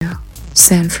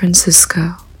San Francisco.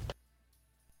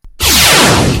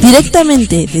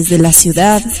 Directamente desde la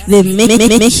ciudad de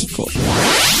México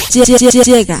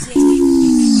llega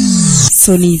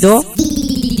sonido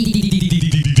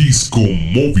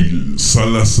Discomovil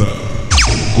Salazar,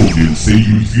 con el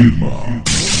sello y firma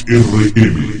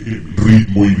RM,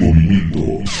 ritmo y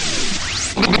movimiento.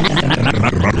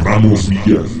 Ramos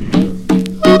Villar.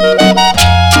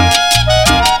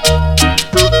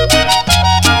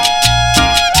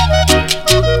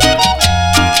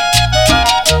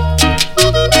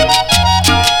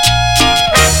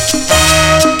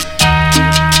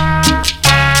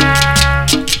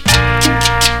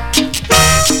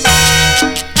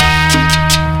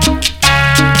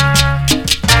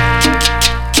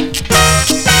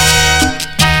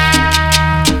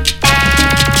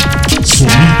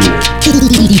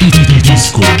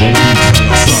 Discomovil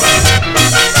Salazar.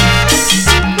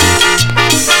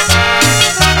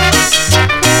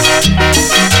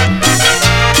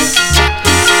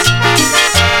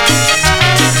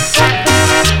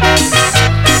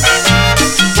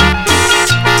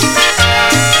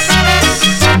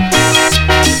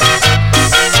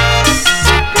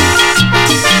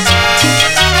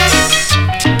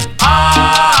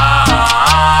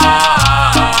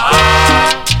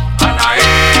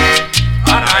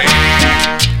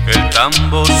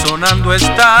 Sonando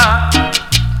está,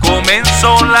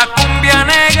 comenzó la cumbia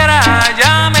negra,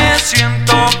 ya me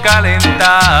siento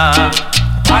calentar.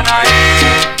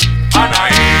 Anaí,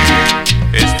 Anaí,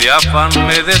 este afán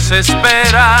me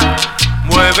desespera,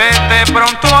 muévete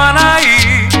pronto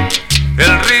Anaí,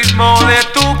 el ritmo de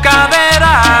tu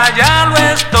cadera ya lo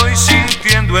estoy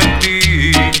sintiendo en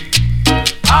ti.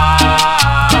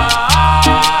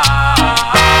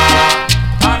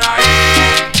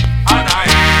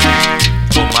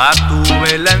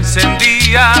 La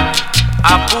encendía,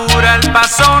 apura el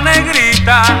paso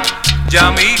negrita, ya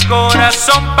mi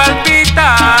corazón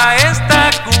palpita,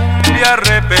 esta cumbia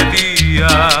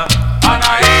repetía.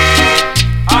 Anaí,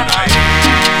 Anaí.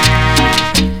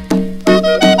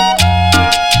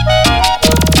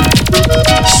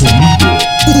 Sonido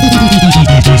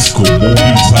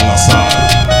Discomovil Salazar.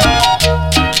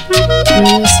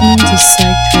 You're listening to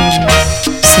Psych Radio,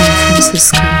 San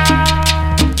Francisco.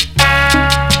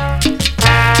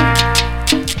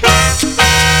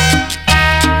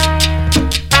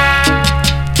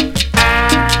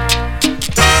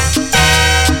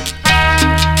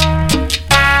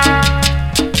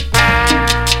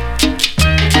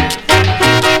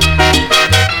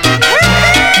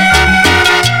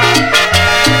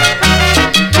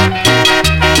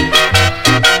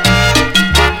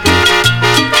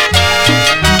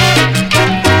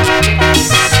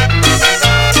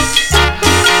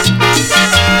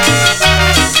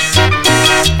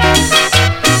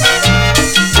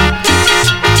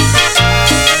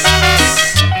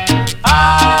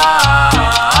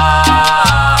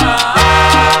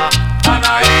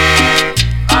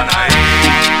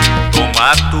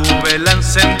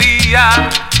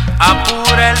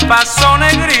 Apura el paso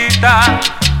negrita,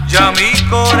 ya mi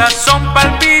corazón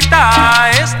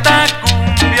palpita, esta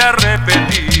cumbia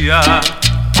repetía.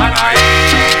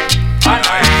 Anaí,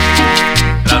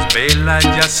 Anaí. Las velas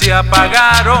ya se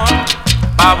apagaron,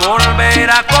 pa'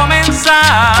 volver a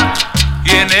comenzar,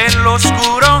 y en el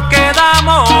oscuro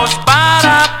quedamos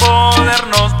para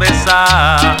podernos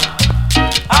besar.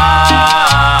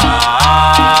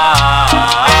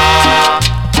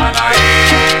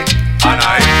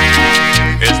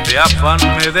 Este afán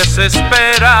me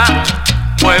desespera,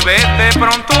 muévete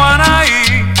pronto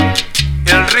Anaí,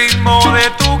 el ritmo de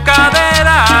tu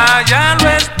cadera ya lo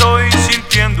estoy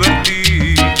sintiendo en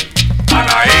ti.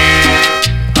 Anaí,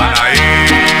 Anaí.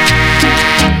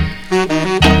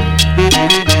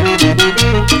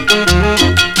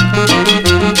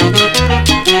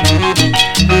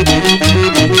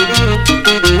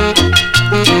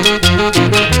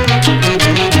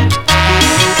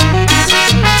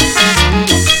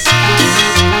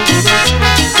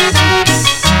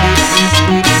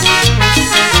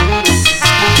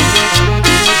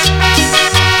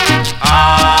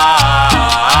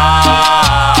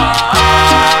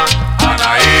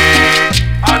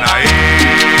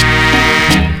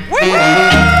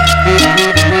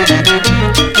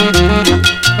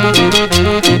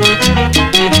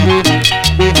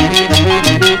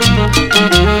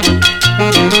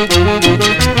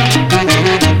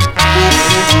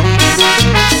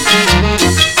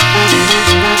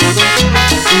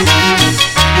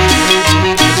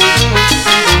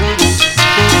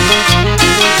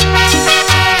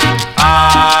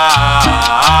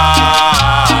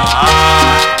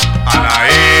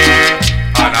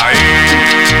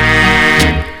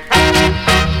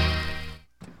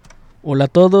 Hola a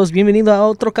todos, bienvenido a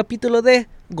otro capítulo de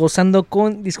Gozando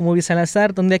con Discomovil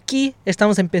Salazar, donde aquí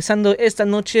estamos empezando esta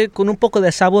noche con un poco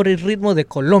de sabor y ritmo de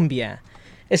Colombia.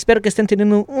 Espero que estén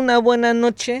teniendo una buena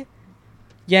noche.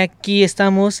 Ya aquí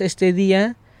estamos este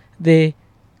día de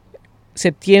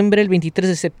septiembre, el 23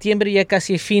 de septiembre, ya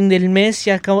casi fin del mes,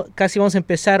 ya casi vamos a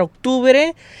empezar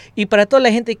octubre. Y para toda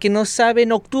la gente que no sabe,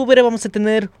 en octubre vamos a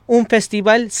tener un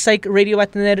festival. Psych Radio va a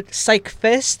tener Psych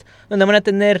Fest, donde van a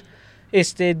tener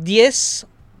 10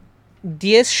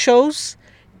 shows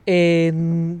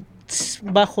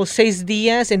bajo 6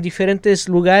 días en diferentes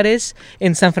lugares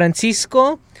en San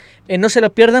Francisco. No se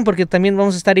lo pierdan porque también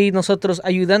vamos a estar ahí nosotros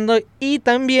ayudando, y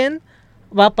también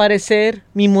va a aparecer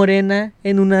mi morena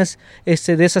en unas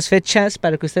de esas fechas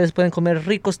para que ustedes puedan comer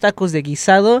ricos tacos de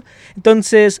guisado.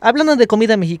 Entonces, hablando de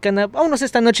comida mexicana, vámonos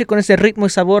esta noche con ese ritmo y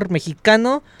sabor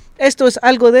mexicano. Esto es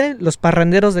algo de los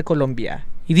parranderos de Colombia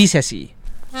y dice así: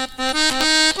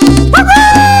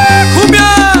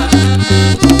 ¡Cumbia!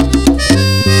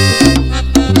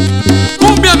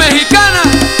 ¡Cumbia mexicana!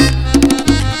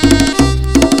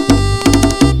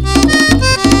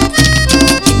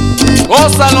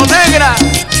 ¡Gózalo, negra!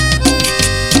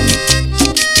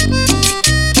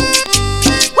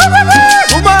 ¡Cumbia!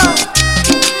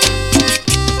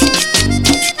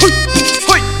 ¡Uy,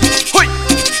 uy, uy,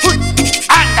 uy!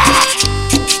 ¡Anda!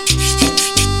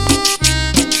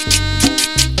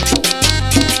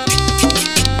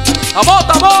 ¡Vamos,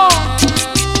 vamos!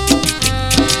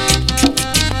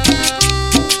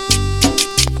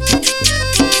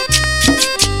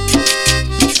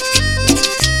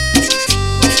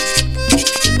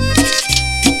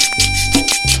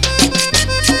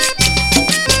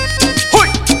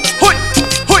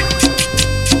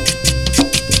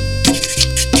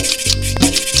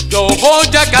 Yo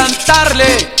voy a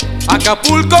cantarle a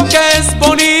Acapulco que es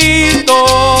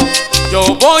bonito.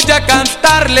 Yo voy a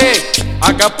cantarle a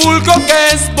Acapulco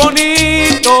que es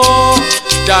bonito,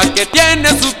 ya que tiene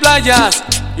sus playas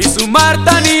y su mar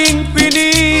tan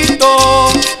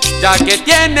infinito. Ya que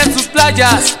tiene sus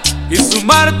playas y su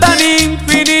mar tan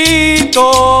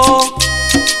infinito.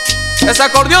 Ese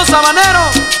acordeón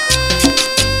sabanero,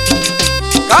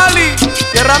 Cali,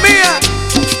 tierra mía.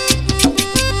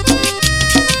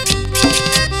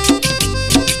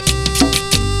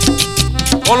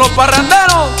 Con los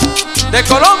parranderos de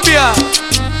Colombia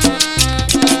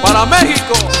para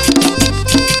México.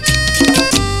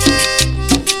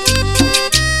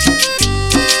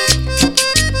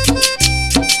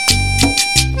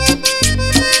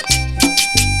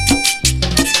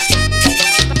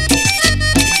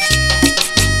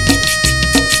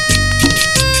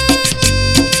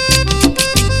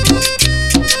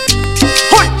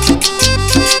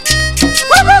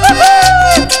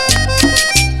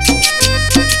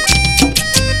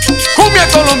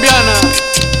 Colombiana.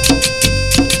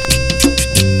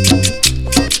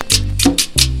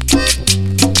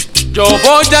 Yo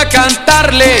voy a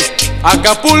cantarle a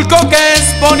Acapulco que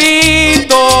es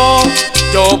bonito.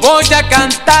 Yo voy a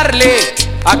cantarle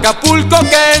a Acapulco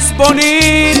que es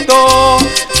bonito,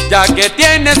 ya que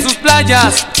tiene sus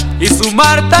playas y su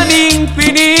mar tan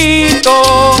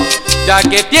infinito. Ya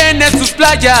que tiene sus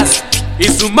playas y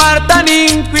su mar tan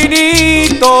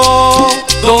infinito.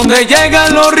 Donde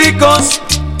llegan los ricos,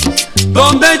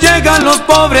 donde llegan los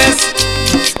pobres,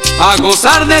 a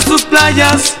gozar de sus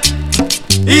playas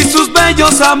y sus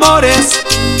bellos amores.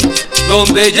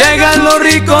 Donde llegan los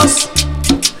ricos,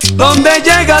 donde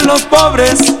llegan los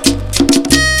pobres.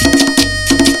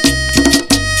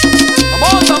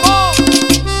 ¡Vamos, vamos!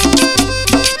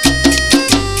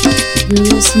 You're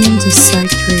listening to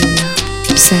Psych Radio,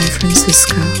 San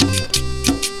Francisco.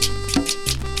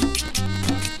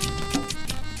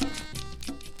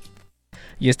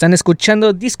 Y están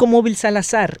escuchando Discomovil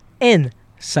Salazar en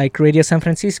Psych Radio San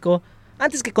Francisco.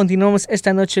 Antes que continuemos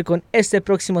esta noche con este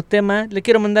próximo tema, le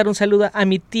quiero mandar un saludo a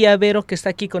mi tía Vero, que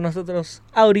está aquí con nosotros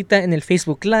ahorita en el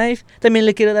Facebook Live. También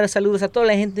le quiero dar saludos a toda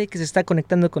la gente que se está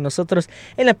conectando con nosotros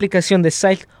en la aplicación de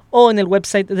Psych o en el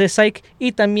website de Psych.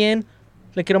 Y también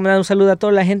le quiero mandar un saludo a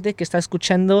toda la gente que está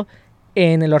escuchando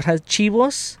en los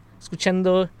archivos,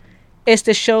 escuchando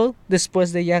este show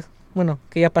después de ya, bueno,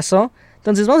 que ya pasó.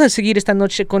 Entonces vamos a seguir esta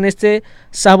noche con este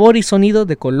sabor y sonido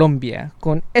de Colombia,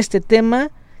 con este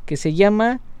tema que se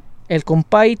llama El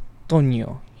Compay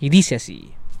Toño, y dice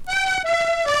así.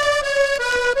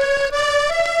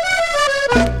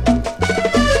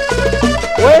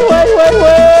 ¡Güey, güey, güey,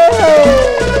 güey!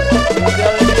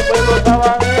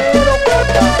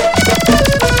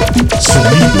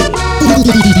 Sonido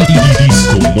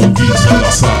Discomovil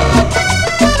Salazar.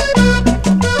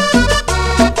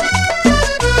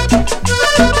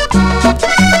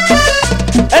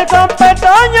 El compa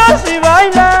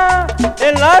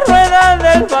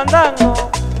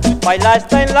fandango, baila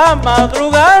hasta en la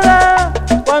madrugada,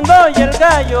 cuando oye el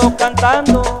gallo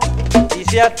cantando.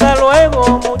 Dice hasta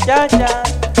luego muchachas,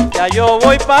 ya yo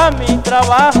voy pa' mi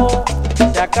trabajo.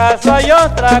 Si acaso hay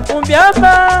otra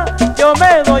cumbiamba, yo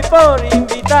me doy por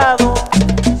invitado.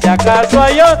 Si acaso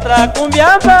hay otra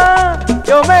cumbiamba,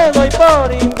 yo me doy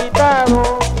por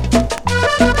invitado.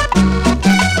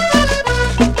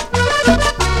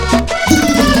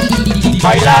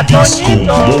 Baila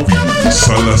Toñito,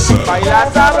 Discomovil Salazar. baila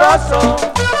sabroso,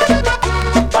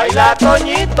 baila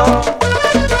Toñito,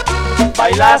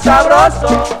 baila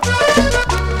sabroso.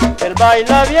 Él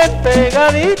baila bien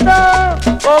pegadita,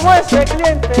 como ese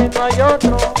cliente no hay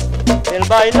otro. Él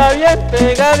baila bien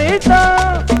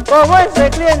pegadita, como ese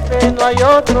cliente no hay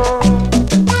otro.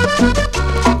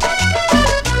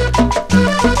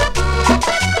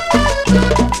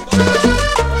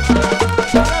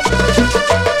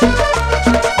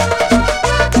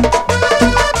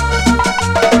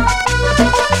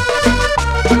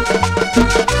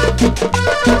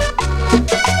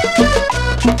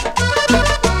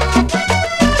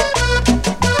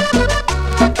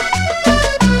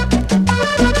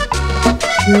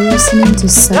 You're listening to La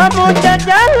Psych Radio,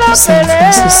 muchacha la San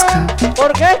pelea, Francisco.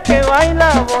 porque es que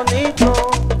baila bonito.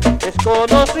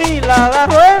 Desconocí la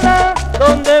rueda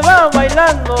donde va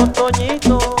bailando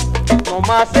Toñito.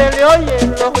 Nomás se le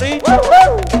oyen los gritos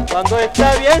cuando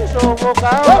está bien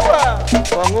sofocado,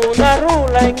 con una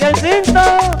rula en el cinto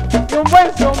y un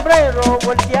buen sombrero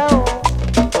volteado.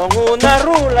 Con una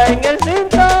rula en el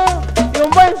cinto y un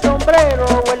buen sombrero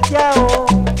volteado.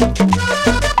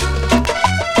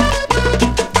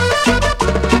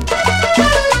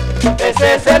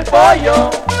 Ese es el pollo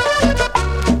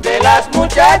de las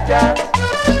muchachas.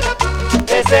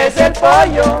 Ese es el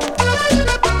pollo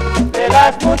de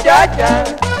las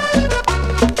muchachas.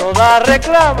 Todas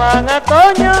reclaman a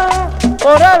Toño,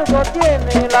 por algo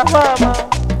tiene la fama.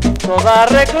 Todas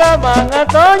reclaman a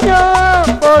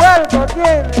Toño, por algo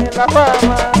tiene la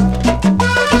fama.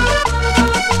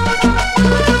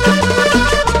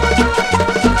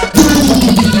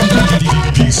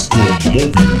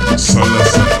 Discomovil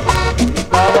Salazar.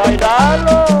 A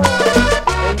bailarlo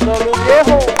en Tolu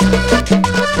Viejo,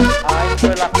 adentro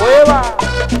de la cueva.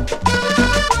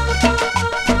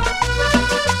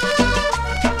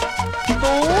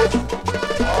 Tú,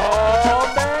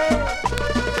 hombre.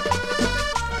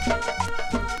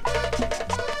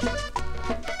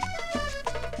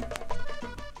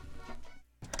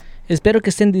 Espero que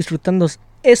estén disfrutando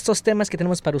estos temas que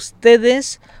tenemos para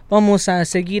ustedes. Vamos a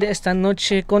seguir esta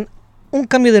noche con un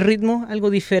cambio de ritmo, algo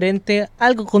diferente,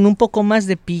 algo con un poco más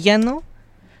de piano.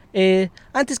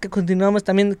 Antes que continuemos,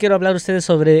 también quiero hablar a ustedes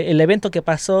sobre el evento que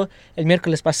pasó el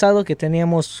miércoles pasado, que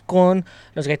teníamos con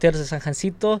los gaiteros de San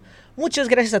Jancito. Muchas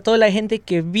gracias a toda la gente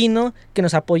que vino, que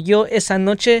nos apoyó esa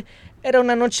noche. Era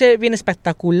una noche bien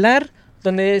espectacular,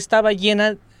 donde estaba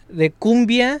llena de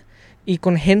cumbia y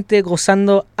con gente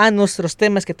gozando a nuestros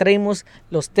temas que traímos,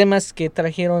 los temas que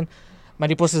trajeron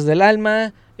Mariposas del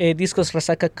Alma, Discos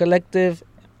Resaca Collective,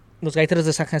 los gaiteros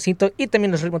de San Jacinto y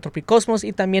también los Ritmo Tropicosmos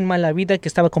y también Mala Vida, que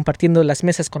estaba compartiendo las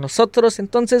mesas con nosotros.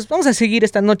 Entonces vamos a seguir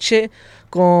esta noche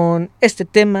con este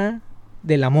tema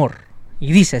del amor.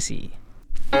 Y dice así.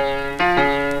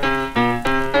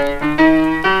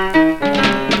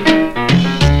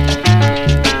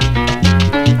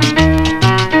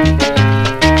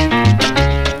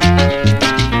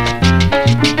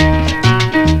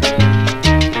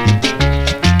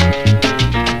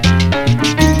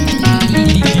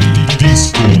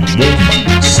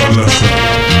 Discomovil Salazar.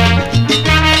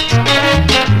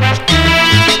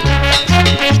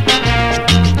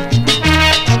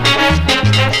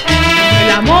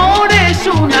 El amor es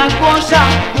una cosa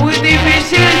muy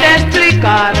difícil de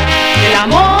explicar. El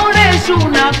amor es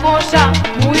una cosa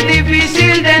muy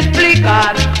difícil de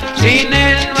explicar. Sin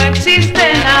él no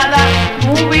existe nada,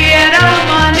 no hubiera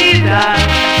humanidad.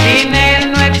 Sin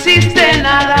él no existe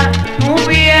nada, no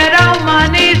hubiera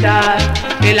humanidad.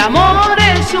 El amor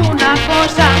es una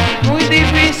cosa muy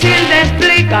difícil de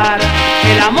explicar.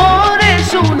 El amor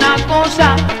es una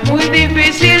cosa muy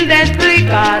difícil de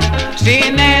explicar.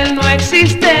 Sin él no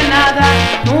existe nada,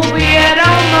 no hubiera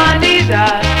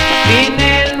humanidad. Sin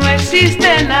él no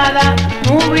existe nada,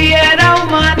 no hubiera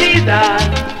humanidad.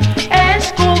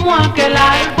 Es como aquel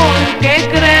árbol que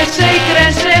crece y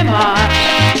crece más.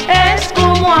 Es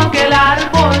como aquel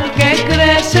árbol que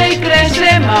crece y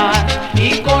crece más.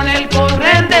 Y con el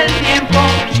correr del tiempo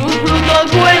sus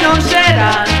frutos buenos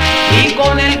serán. Y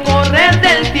con el correr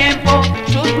del tiempo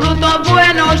sus frutos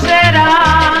buenos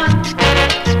serán.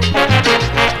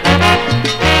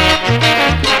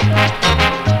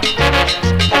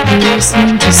 You're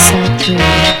listening to Psych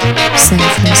Radio, San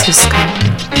Francisco.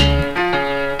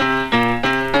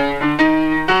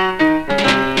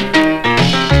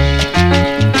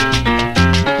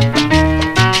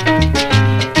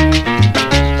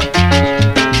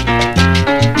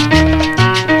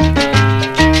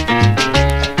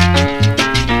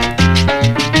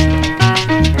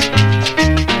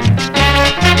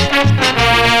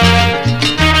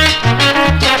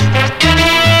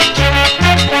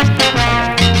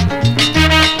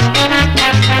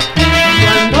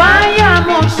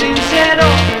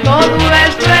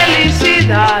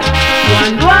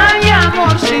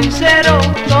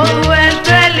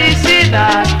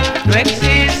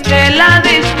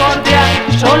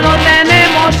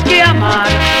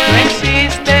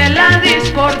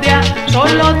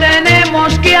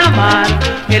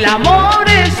 El amor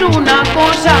es una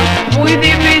cosa muy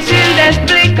difícil de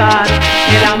explicar.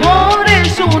 El amor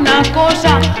es una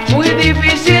cosa muy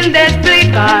difícil de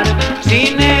explicar.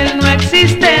 Sin él no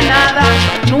existe nada,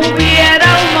 no hubiera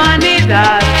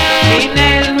humanidad. Sin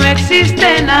él no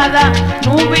existe nada,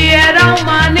 no hubiera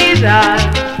humanidad.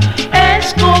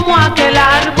 Es como aquel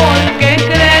árbol que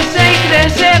crece y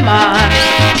crece más.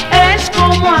 Es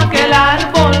como aquel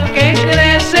árbol que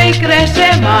crece y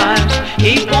crece más.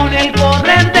 Y con el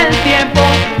correr del tiempo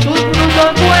sus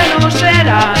frutos buenos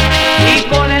serán. Y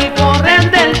con el correr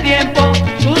del tiempo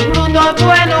sus frutos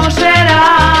buenos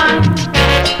serán.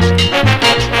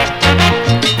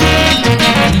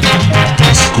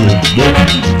 Discomovil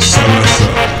Salazar.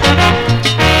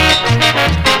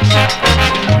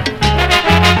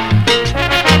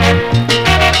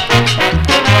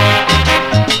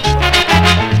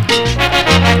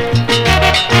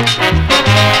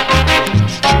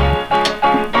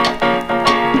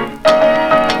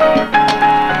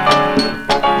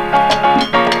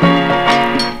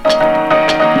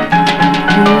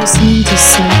 Listening to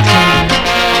Psych Radio,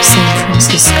 San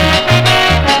Francisco.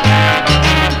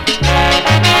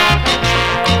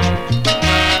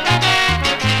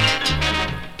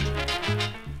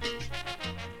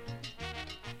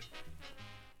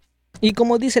 Y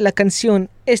como dice la canción,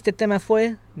 este tema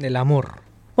fue del amor.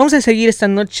 Vamos a seguir esta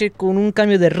noche con un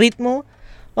cambio de ritmo.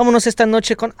 Vámonos esta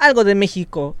noche con algo de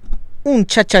México. Un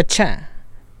cha-cha-cha.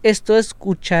 Esto es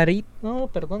cucharita. No,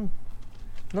 perdón.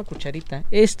 No cucharita.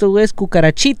 Esto es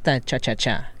cucarachita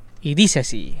cha-cha-cha. Y dice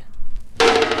así.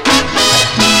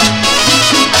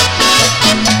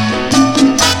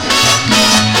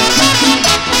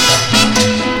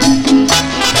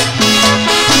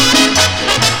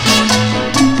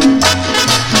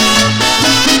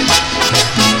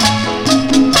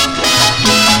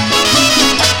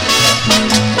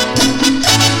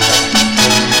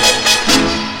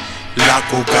 La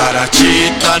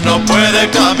cucarachita no puede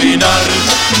caminar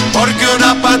porque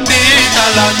una patita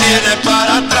la tiene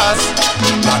para atrás.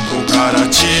 La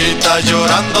cucarachita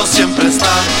llorando siempre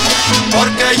está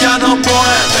porque ya no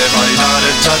puede bailar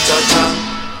el cha-cha-cha.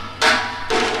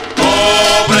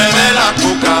 Pobre de la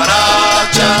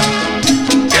cucaracha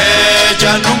que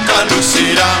ya nunca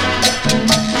lucirá,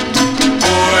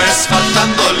 pues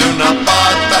faltándole una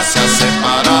pata se hace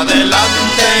para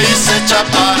adelante y se echa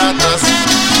para atrás.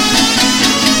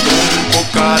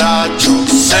 Cucaracho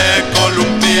se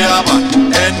columpiaba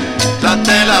en la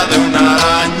tela de una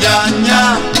araña, ña,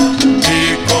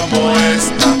 y como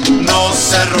esta no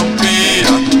se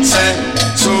rompía, se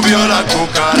subió la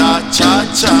cucaracha,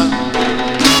 cha.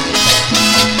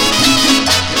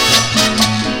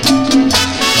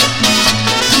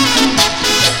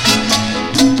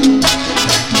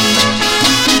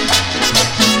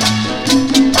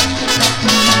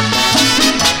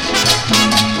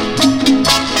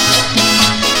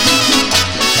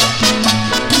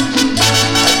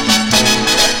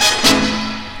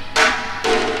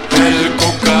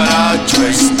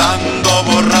 Estando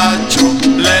borracho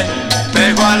le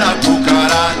pegó a la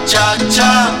cucaracha,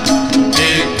 cha,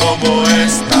 y como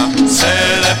esta se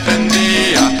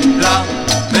defendía la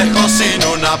dejó sin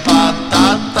una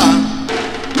patata.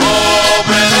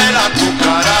 Pobre de la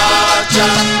cucaracha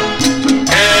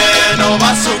que no va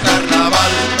a su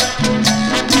carnaval,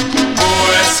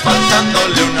 pues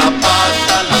faltándole una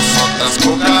pata las otras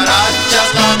cucarachas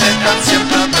la dejan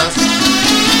siempre atrás.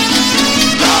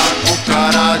 La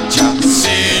cucaracha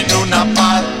sin una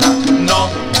pata no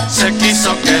se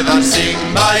quiso quedar sin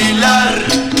bailar,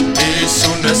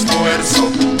 hizo un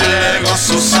esfuerzo, plegó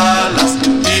sus alas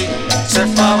y se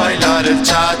fue a bailar el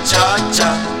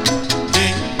cha-cha-cha.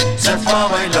 Y se fue a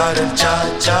bailar el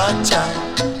cha-cha-cha.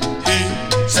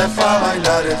 Y se fue a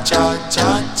bailar el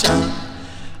cha-cha-cha.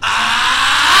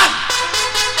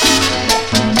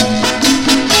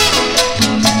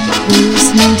 You're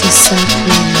listening to Psych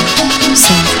Radio,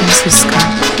 San Francisco.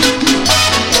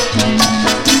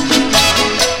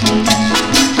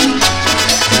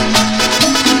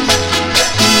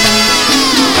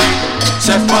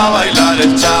 Se fue a bailar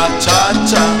el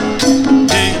cha-cha-cha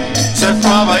y se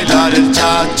fue a bailar el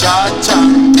cha-cha-cha.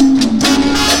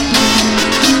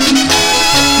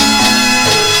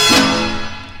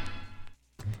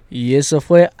 Y eso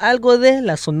fue algo de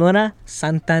la Sonora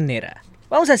Santanera.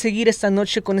 Vamos a seguir esta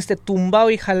noche con este tumbao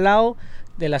y jalao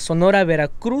de la Sonora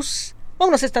Veracruz.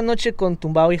 Vámonos esta noche con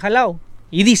tumbao y jalao.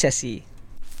 Y dice así.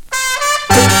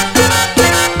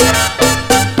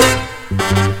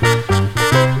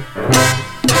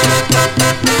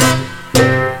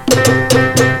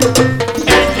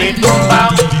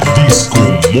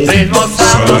 Ritmo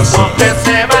sabroso que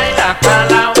se baila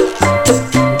jalao,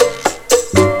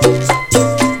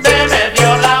 de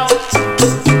medio lado,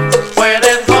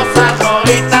 puedes gozarlo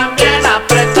y también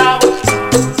apretado.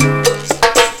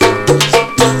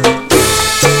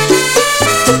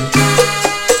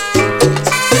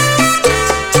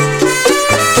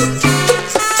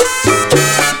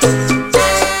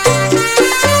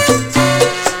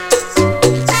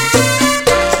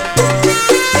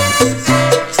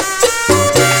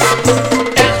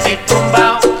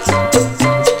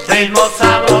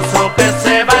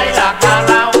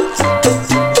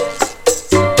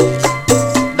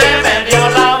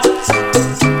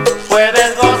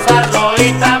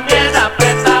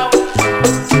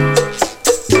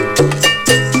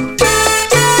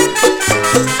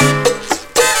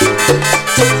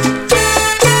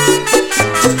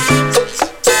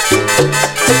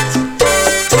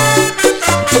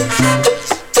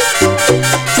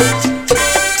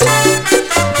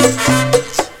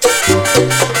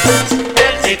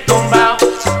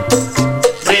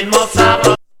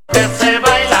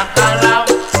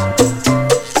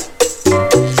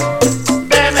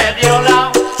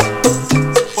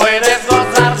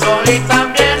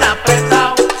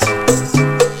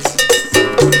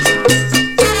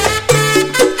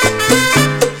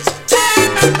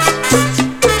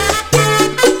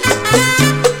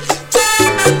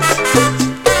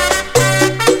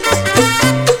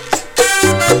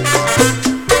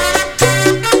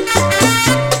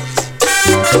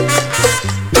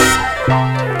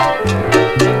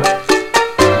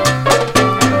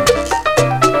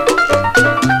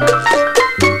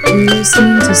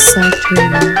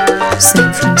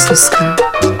 San Francisco.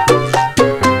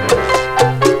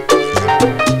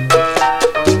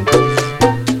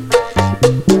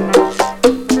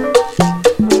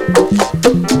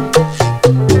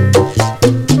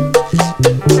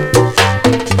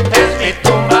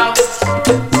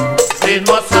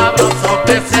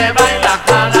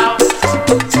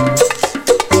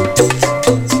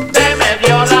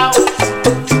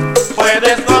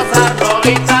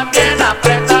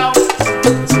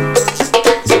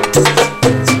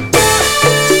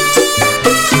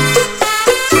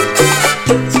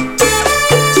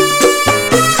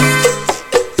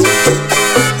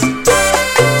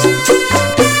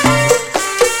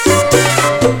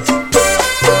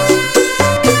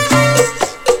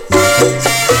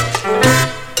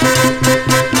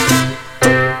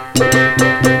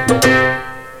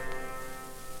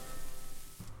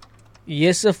 Y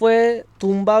eso fue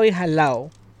tumbao y jalao.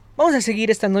 Vamos a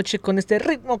seguir esta noche con este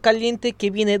ritmo caliente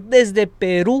que viene desde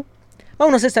Perú.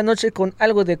 Vámonos esta noche con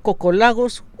algo de Coco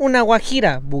Lagos, una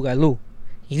guajira bugalú.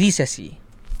 Y dice así.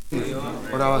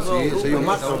 Ahora va, sí, sello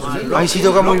más. Ahí sí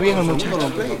toca muy bien el muchacho.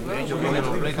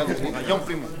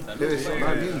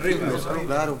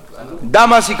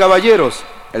 Damas y caballeros,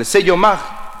 el sello MAG,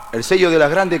 el sello de las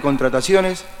grandes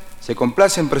contrataciones, se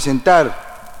complace en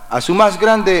presentar a su más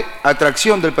grande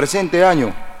atracción del presente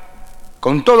año.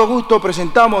 Con todo gusto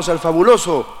presentamos al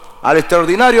fabuloso, al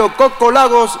extraordinario Coco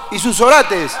Lagos y sus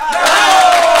orates.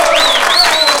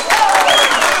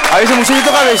 A ese muchacho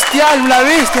toca bestial, una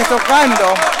bestia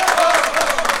tocando.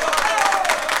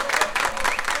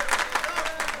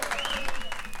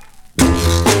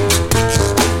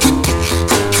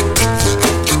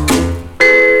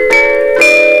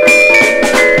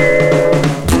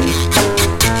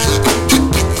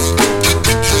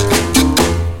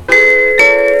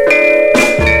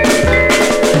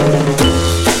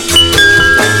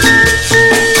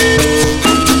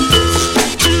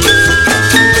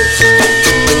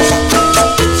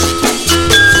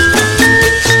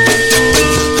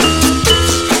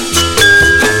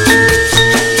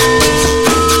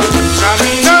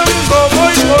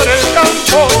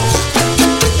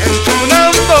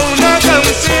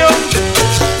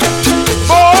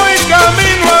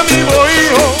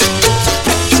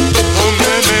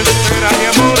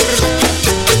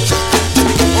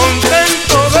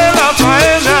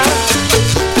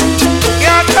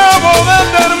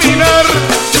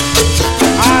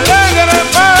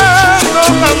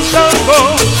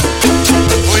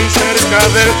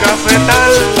 del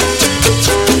cafetal.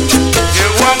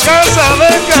 Llego a casa a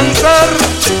descansar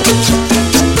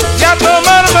y a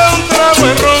tomarme un trago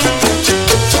de ron.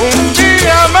 Un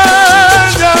día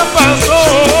más ya pasó,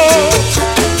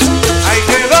 hay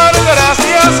que dar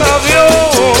gracias a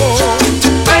Dios.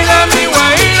 Baila mi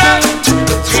guajira,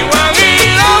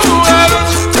 jugar.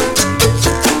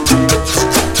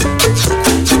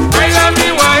 Baila mi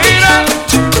guajira,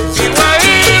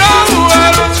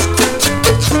 jugar.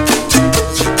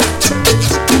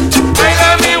 Baila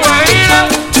mi guajira,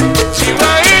 jugar.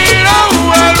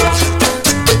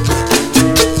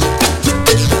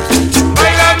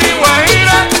 Baila mi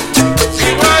guajira,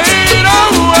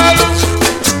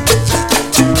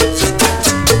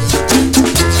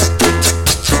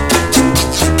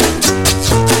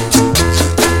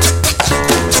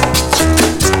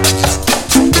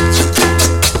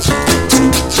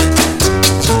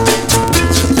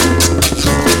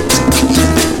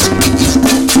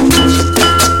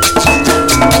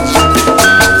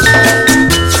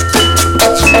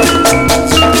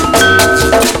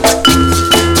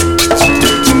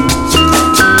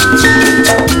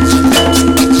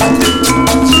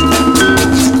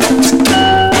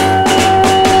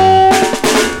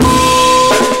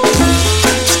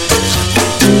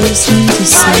 You're listening to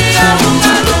Psych Radio,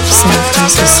 San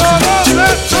Francisco.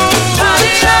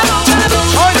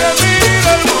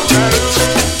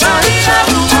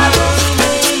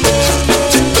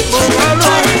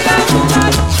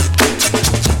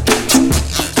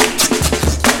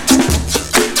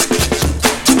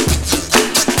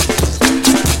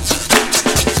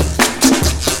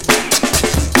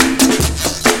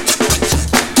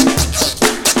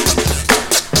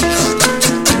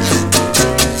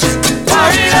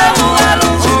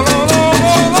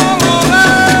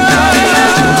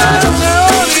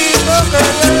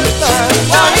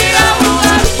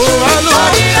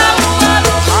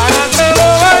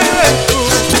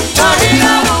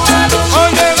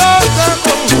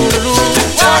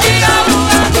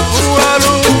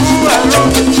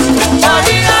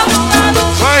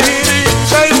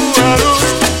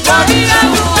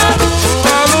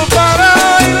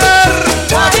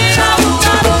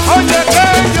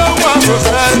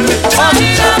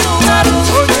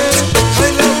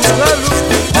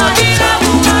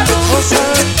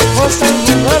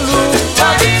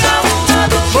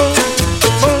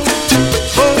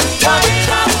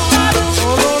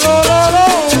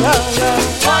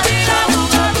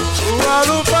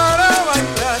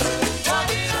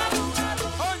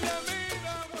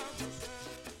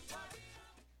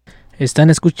 Están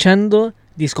escuchando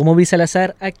Discomovil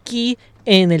Salazar aquí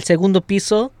en el segundo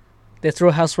piso de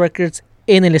Throw House Records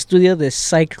en el estudio de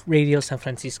Psych Radio San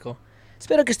Francisco.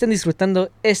 Espero que estén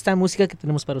disfrutando esta música que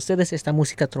tenemos para ustedes, esta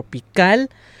música tropical.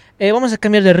 Vamos a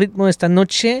cambiar de ritmo esta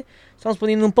noche. Estamos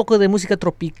poniendo un poco de música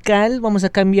tropical. Vamos a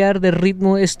cambiar de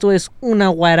ritmo. Esto es una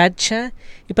guaracha.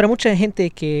 Y para mucha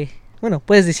gente que, bueno,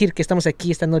 puedes decir que estamos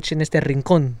aquí esta noche en este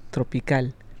rincón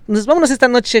tropical. Entonces vámonos esta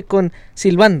noche con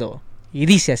Silbando. Y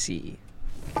dice así.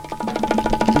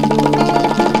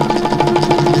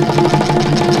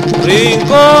 Rincón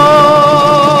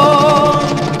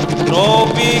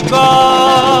tropical,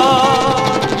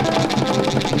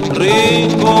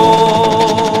 rincón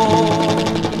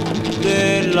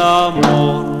del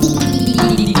amor,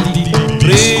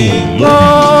 rincón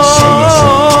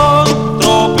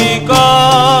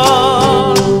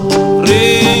tropical,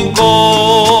 rincón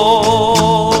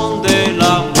del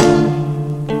amor.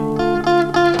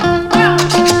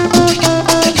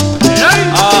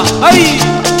 ¡Ay!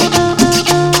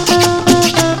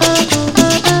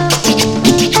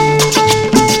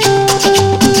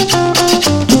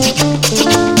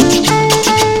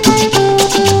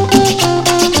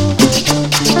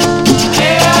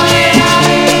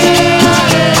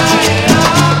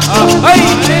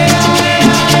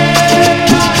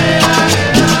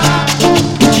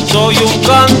 Soy un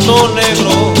canto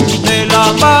negro de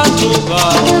la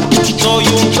madrugada, soy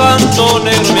un canto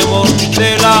negro, mi amor,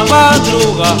 de la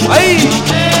madrugada. ¡Ay!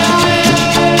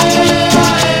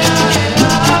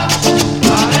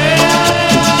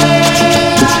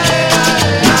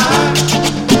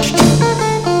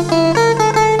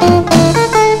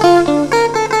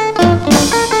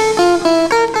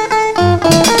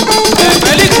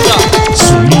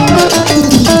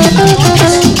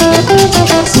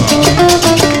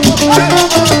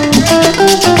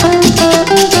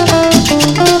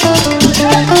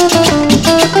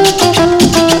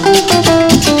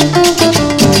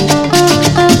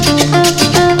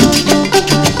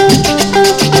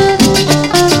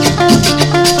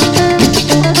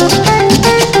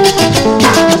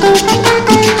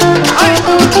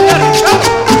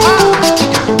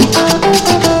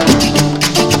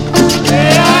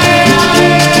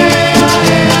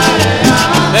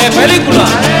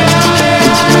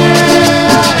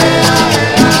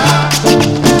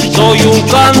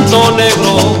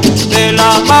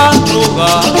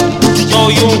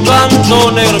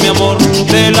 canto negro, mi amor,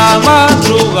 de la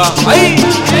madrugada. ¡Ay!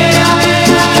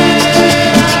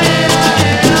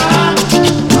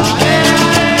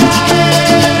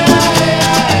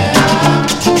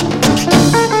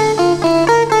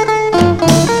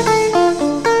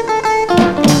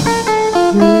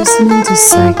 You're listening to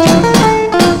Psych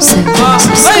Radio, San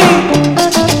Francisco.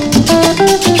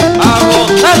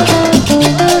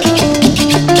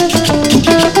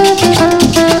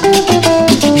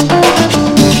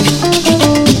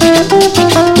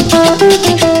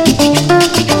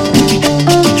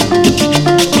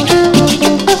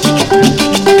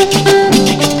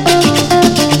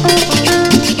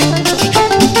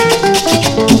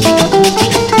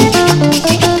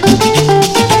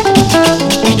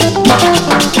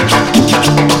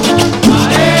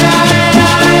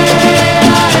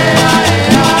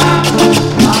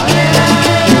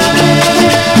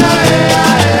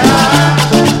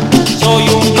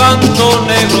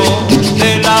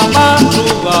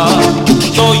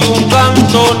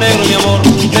 Negro, mi amor,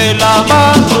 de la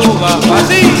madrugada.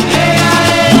 Así.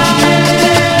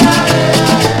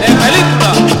 De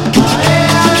película.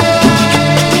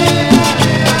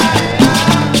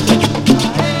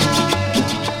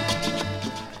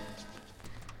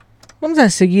 Vamos a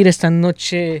seguir esta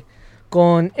noche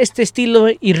con este estilo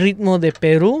y ritmo de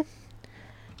Perú.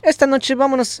 Esta noche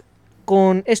vámonos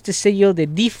con este sello de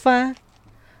Difa,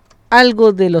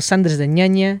 algo de los Andes de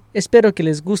Ñaña. Espero que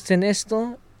les gusten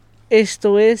esto.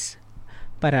 Esto es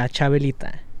para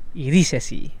Chabelita y dice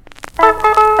así.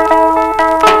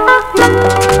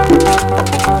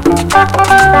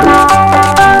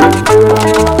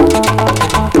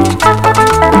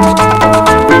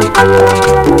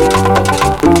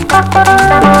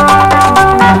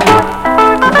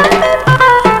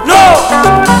 ¡No!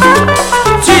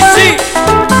 ¡Sí, sí!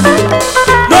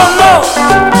 ¡No, no!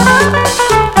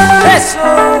 ¡Eso!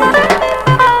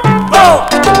 ¡No!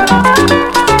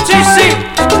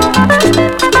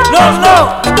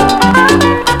 No.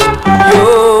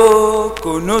 Yo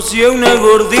conocí a una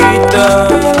gordita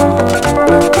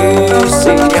que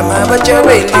se llamaba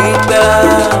Chabelita.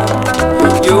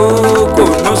 Yo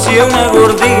conocí a una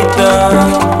gordita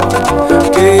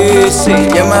que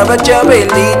se llamaba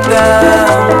Chabelita,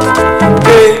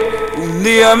 que un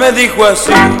día me dijo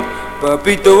así: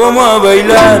 papito, vamos a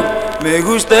bailar, me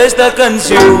gusta esta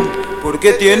canción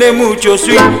porque tiene mucho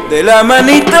swing. De la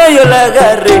manita yo la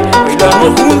agarré,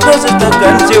 bailamos juntos esta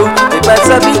canción. De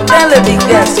pasadita le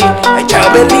dije así: ay,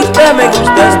 Chabelita, me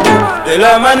gustas tú. De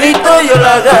la manita yo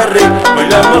la agarré,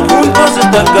 bailamos juntos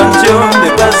esta canción.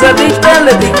 De pasadita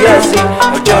le dije así: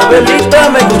 ay, Chabelita,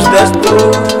 me gustas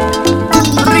tú.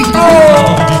 ¡Rico!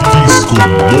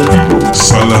 Discomovil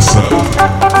Salazar.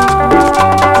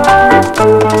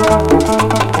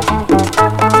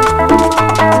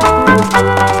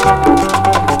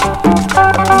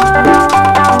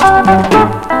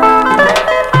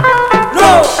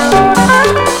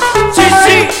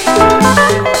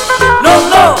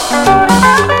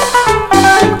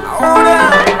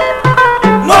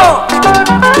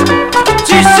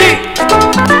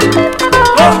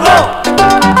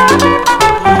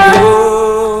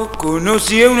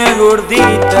 Conocí a una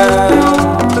gordita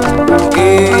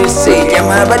que se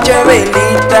llamaba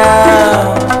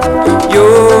Chabelita.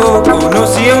 Yo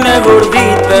conocí a una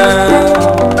gordita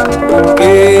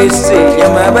que se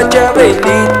llamaba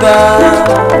Chabelita,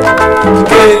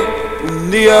 que un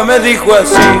día me dijo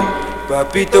así: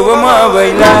 papito, vamos a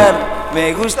bailar,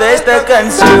 me gusta esta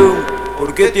canción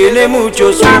porque tiene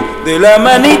mucho swing. De la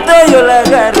manita yo la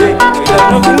agarré,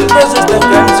 bailamos juntos esta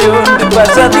canción. De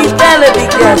pasadita le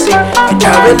dije así: ay,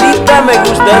 Chabelita, me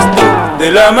gustas tú. De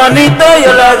la manita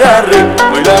yo la agarré,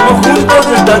 bailamos juntos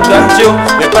esta canción.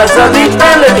 De pasadita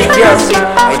le dije así: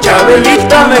 ay,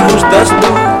 Chabelita, me gustas tú.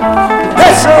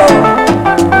 ¡Eso!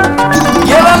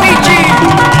 ¡Lleva Michi!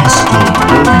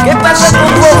 ¿Qué pasa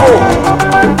con Bobo?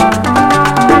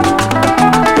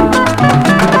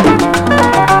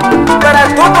 Para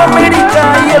toda América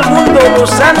y el mundo,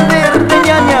 los Andes de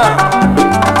Ñaña.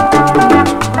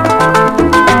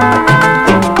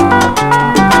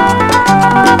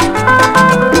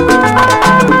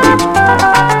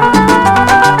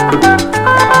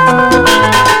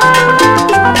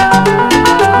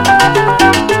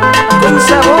 Con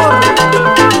sabor.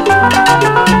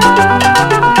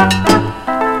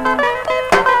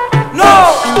 ¡No!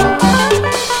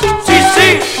 ¡Sí, sí!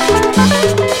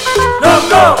 ¡No,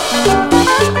 no!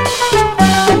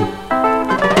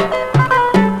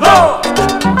 ¡No!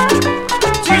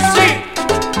 ¡Sí, sí!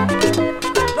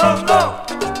 ¡No, no!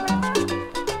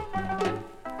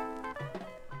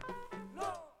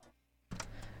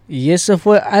 Y eso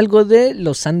fue algo de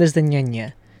los Andes de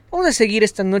Ñaña. Vamos a seguir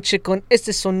esta noche con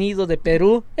este sonido de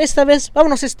Perú.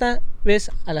 Vámonos esta vez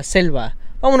a la selva.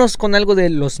 Vámonos con algo de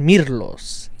los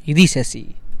mirlos. Y dice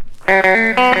así. Eso,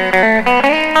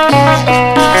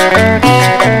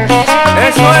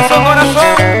 corazón.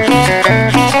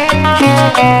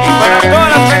 Y para todas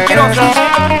las mentirosas,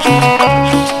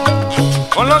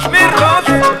 con los mirlos.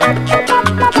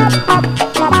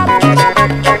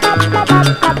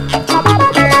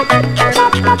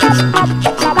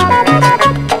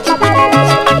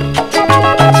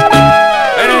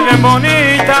 Eres bien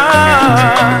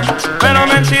bonita, pero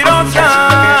mentirosa.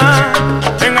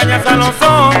 Engañas a los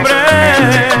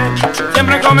hombres,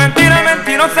 siempre con mentira,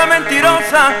 mentirosa,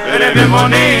 mentirosa. Eres bien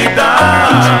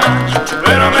bonita,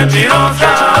 pero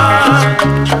mentirosa.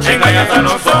 Engañas a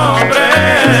los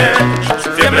hombres,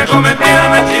 siempre con mentira,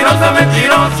 mentirosa,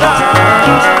 mentirosa.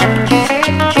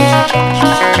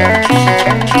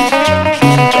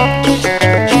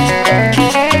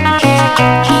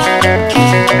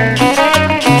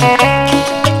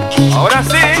 Ahora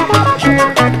sí.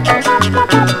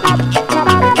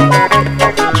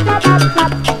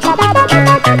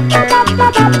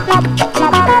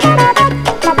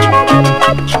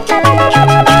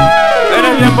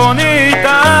 Eres bien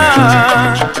bonita,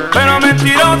 pero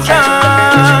mentirosa.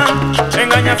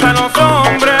 Engañas a los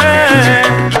hombres,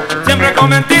 siempre con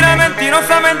mentira,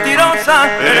 mentirosa, mentirosa.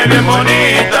 Eres bien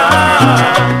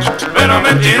bonita, pero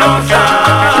mentirosa.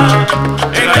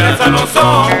 Engañas a los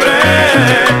hombres,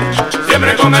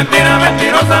 siempre con mentira,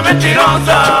 mentirosa,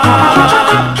 mentirosa.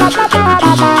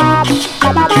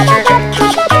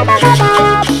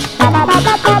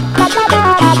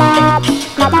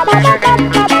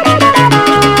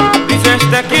 Dices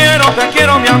te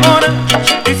quiero mi amor.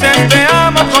 Dices te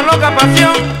amo con loca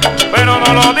pasión, pero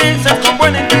no lo dices con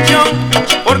buena intención,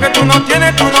 porque tú no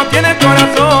tienes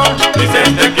corazón.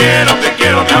 Dices te quiero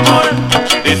mi amor.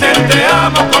 Dices te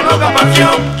amo con loca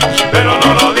pasión, pero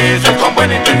no lo dices con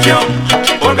buena intención,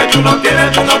 porque tú no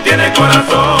tienes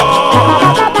corazón.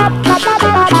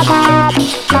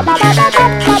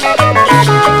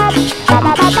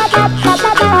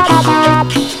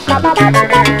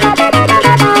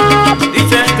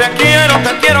 Dices te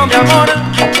quiero mi amor.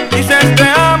 Dices te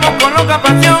amo con loca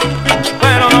pasión,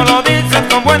 pero no lo dices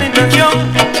con buena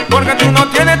intención, porque tú no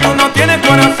tienes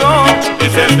corazón.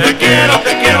 Dices te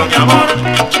quiero mi amor.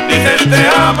 Dices te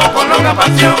amo con loca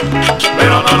pasión,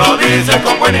 pero no lo dices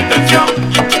con buena intención,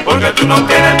 porque tú no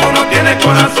tienes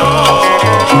corazón.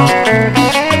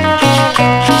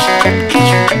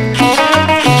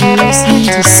 You're listening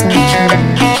to Psych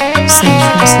Radio, San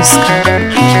Francisco.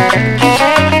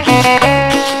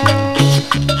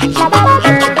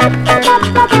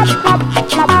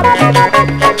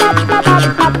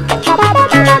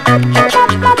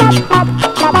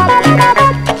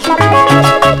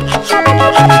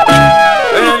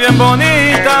 Eres bien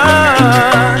bonita,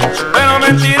 pero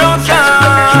mentirosa.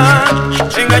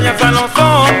 Engañas a los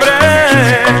hombres,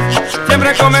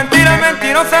 siempre con mentira,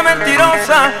 mentirosa,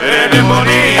 mentirosa. Eres bien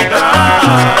bonita,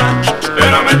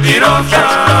 pero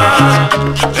mentirosa.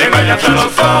 Engañas a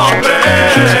los hombres,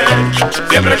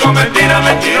 siempre con mentira,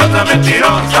 mentirosa,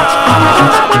 mentirosa.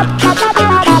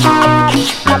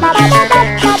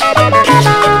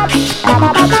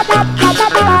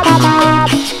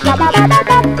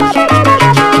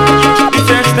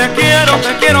 Dices te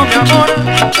quiero mi amor.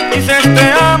 Dices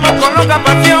te amo con loca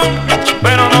pasión,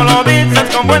 pero no lo dices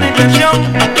con buena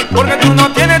intención, porque tú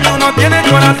no tienes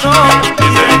corazón.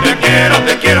 Dices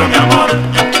te quiero mi amor.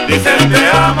 Dices te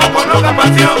amo con loca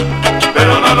pasión,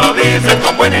 pero no lo dices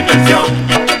con buena intención,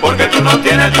 porque tú no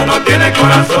tienes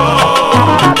corazón.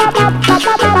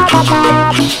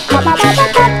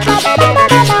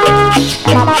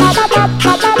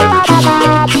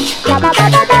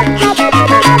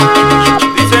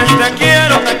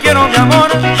 Dices te quiero mi amor.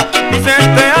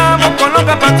 Dices te amo con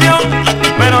loca pasión,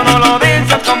 pero no lo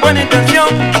dices con buena intención,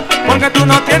 porque tú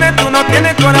no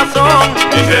tienes corazón.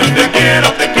 Dices te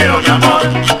quiero mi amor.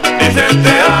 Dices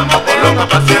te amo con loca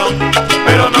pasión,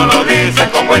 pero no lo dices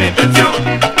con buena intención,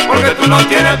 porque tú no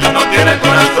tienes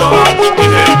corazón.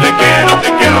 Dices te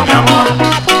quiero mi amor.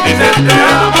 Dices te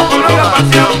amo con loca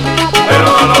pasión, pero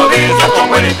no lo dices con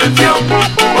buena intención,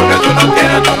 porque tú no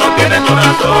tienes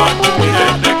corazón.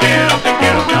 Dices te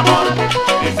quiero mi amor.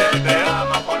 Dices te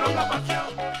amo con loca pasión,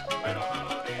 pero no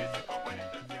lo dices con buena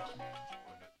intención.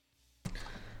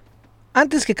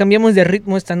 Antes que cambiemos de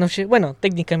ritmo esta noche, bueno,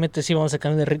 técnicamente sí vamos a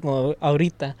cambiar de ritmo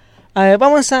ahorita.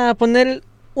 Vamos a poner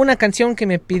una canción que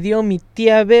me pidió mi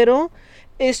tía Vero.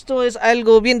 Esto es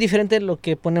algo bien diferente de lo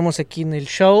que ponemos aquí en el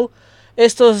show.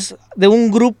 Esto es de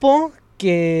un grupo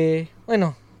que,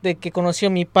 bueno, de que conoció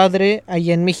a mi padre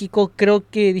allá en México. Creo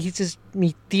que dijiste,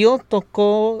 mi tío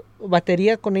tocó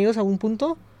batería con ellos a un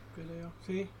punto.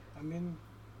 Sí, también.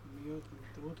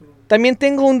 También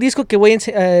tengo un disco que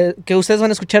que ustedes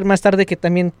van a escuchar más tarde, que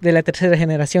también de la tercera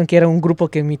generación, que era un grupo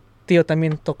que mi tío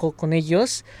también tocó con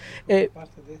ellos,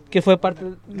 que fue parte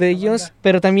de ellos,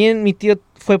 pero también mi tío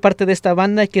fue parte de esta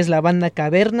banda, que es la banda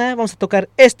Caverna. Vamos a tocar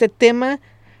este tema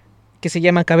que se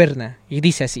llama Caverna, y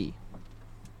dice así.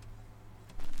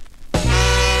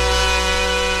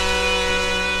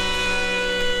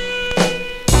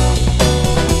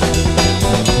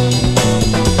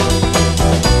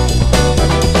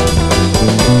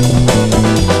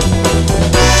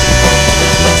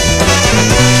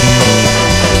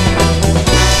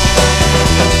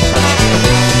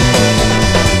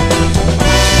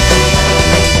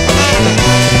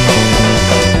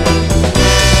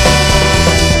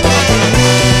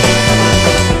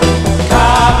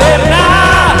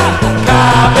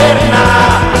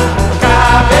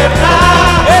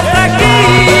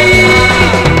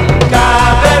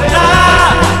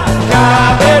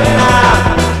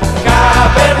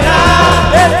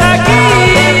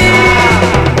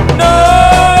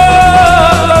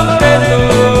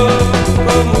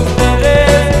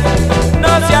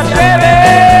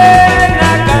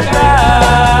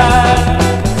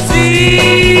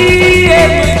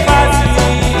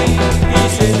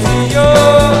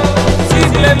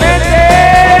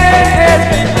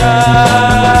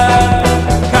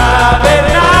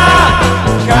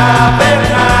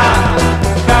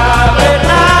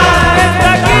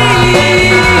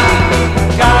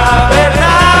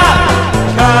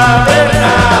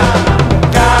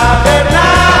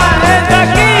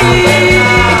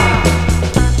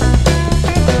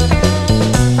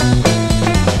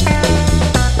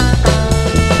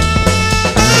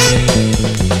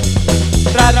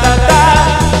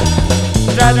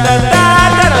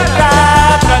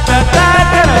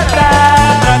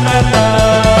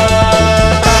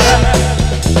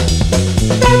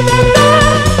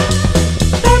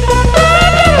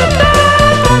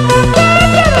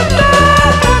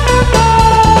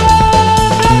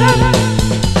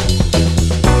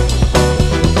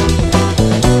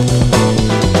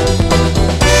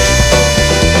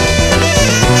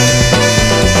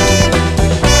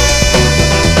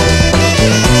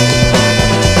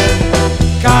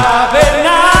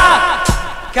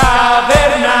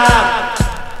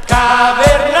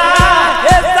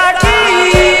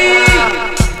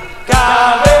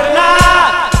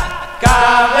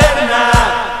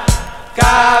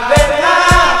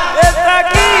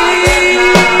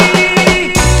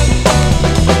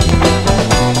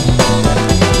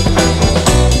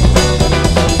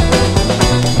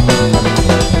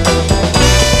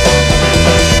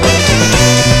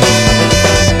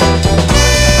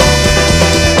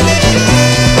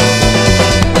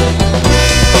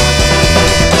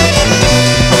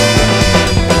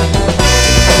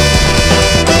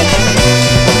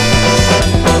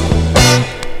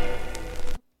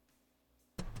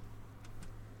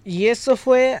 Y eso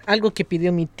fue algo que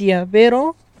pidió mi tía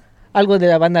Vero, algo de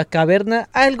la banda Caverna,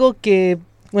 algo que,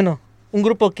 bueno, un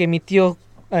grupo que mi tío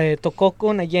tocó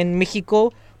con allá en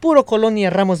México, puro Colonia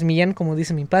Ramos Millán, como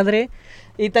dice mi padre.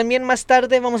 Y también más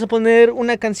tarde vamos a poner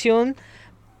una canción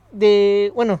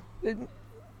de, bueno,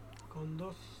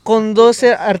 con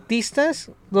 12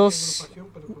 artistas, dos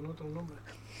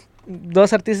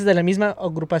artistas de la misma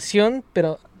agrupación,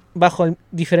 pero bajo el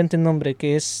diferente nombre,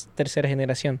 que es Tercera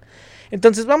Generación.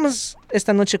 Entonces vamos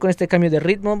esta noche con este cambio de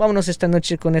ritmo, vámonos esta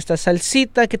noche con esta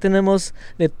salsita que tenemos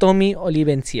de Tommy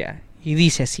Olivencia. Y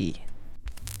dice así.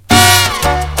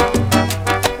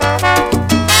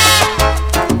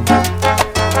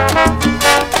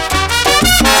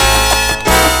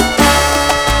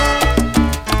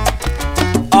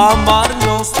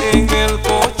 Amarnos en el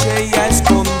coche y a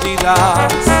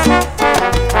escondidas,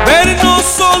 vernos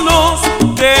solos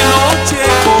de noche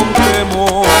con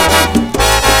temor.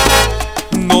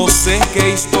 No sé qué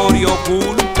historia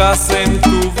ocultas en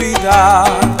tu vida,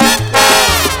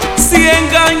 si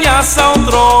engañas a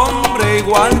otro hombre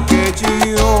igual que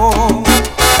yo.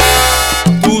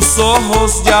 Tus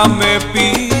ojos ya me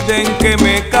piden que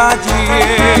me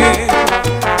calle,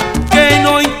 que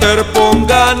no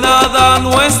interponga nada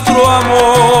nuestro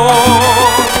amor.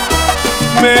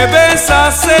 Me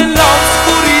besas en la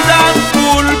oscuridad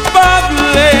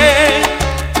culpable,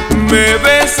 me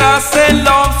besas en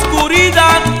la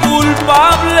oscuridad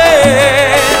culpable,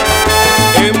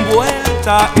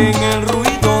 envuelta en el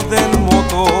ruido del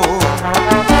motor.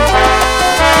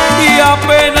 Y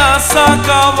apenas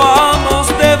acabamos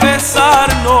de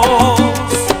besarnos,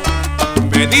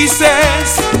 me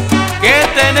dices que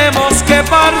te tenemos que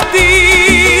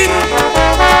partir,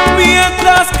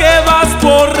 mientras que vas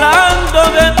borrando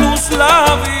de tus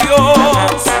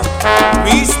labios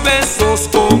mis besos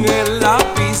con el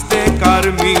lápiz de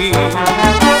carmín.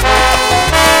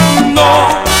 No,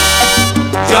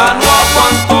 ya no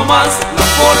aguanto más la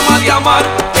forma de amar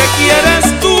que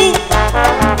quieres tú,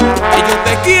 que yo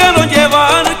te quiero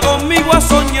llevar conmigo a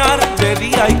soñar de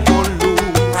día y con luz.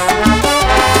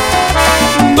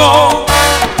 No,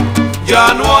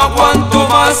 ya no aguanto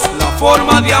más la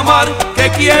forma de amar que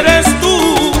quieres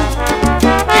tú,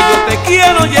 que yo te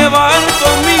quiero llevar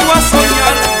conmigo a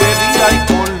soñar de día y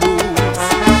con luz.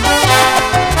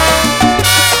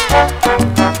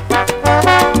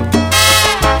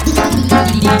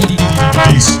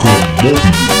 Discomovil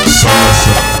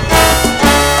Salazar.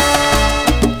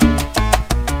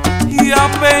 Y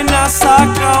apenas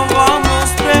acabamos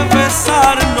de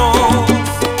besarnos,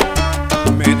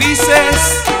 me dices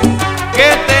que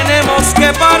tenemos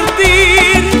que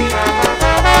partir,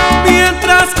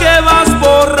 mientras que vas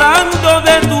borrando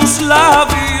de tus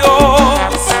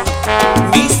labios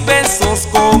mis besos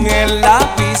con el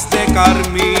lápiz de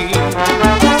carmín.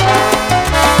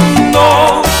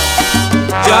 No,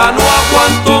 ya no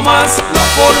aguanto más la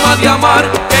forma de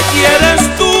amar que quieres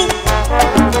tú,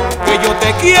 que yo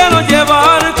te quiero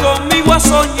llevar conmigo a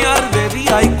soñar de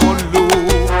día y con luz.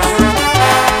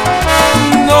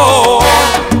 No,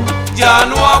 ya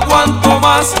no aguanto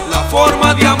más la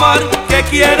forma de amar que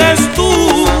quieres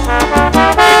tú,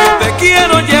 que yo te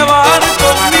quiero llevar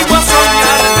conmigo a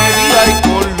soñar de día y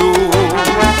con luz.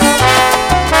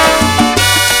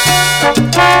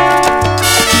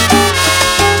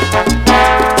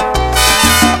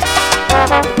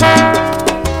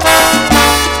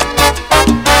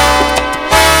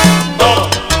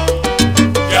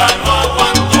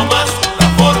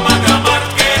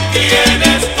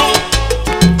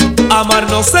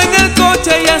 Amarnos en el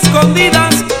coche y a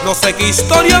escondidas, no sé qué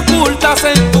historia ocultas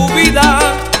en tu vida.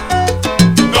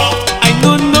 No, ay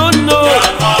no, no, no.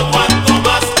 Ya no aguanto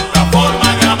más la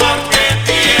forma de amar que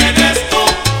tienes tú.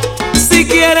 Si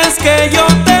quieres que yo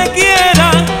te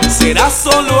quiera, será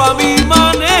solo a mi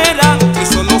manera,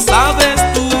 eso lo sabes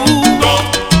tú. No,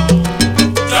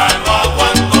 ya no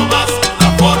aguanto más la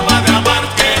forma de amar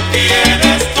que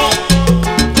tienes tú.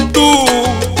 Tú,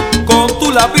 con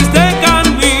tu lápiz de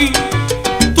carmín,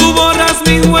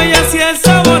 mis huellas y el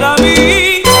sabor a mí.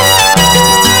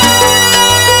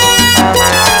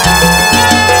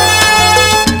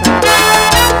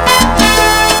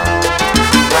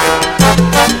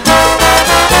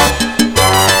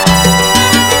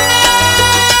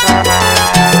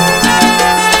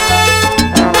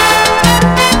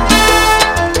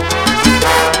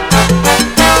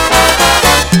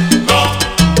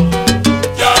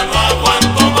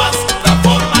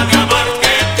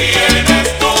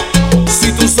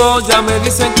 Ya me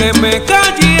dicen que me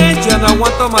calle, ya no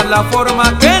aguanto más la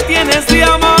forma que tienes de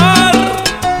amar.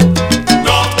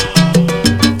 No,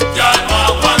 ya no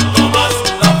aguanto más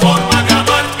la forma de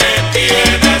amar que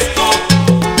tienes tú.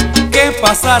 ¿Qué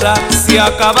pasará si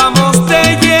acabamos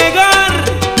de llegar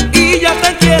y ya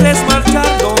te quieres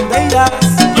marchar? ¿Dónde irás?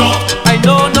 No, ay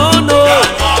no, no, no. Ya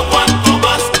no aguanto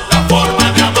más la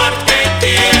forma de amar que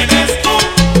tienes tú.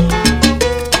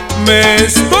 Me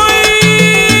estoy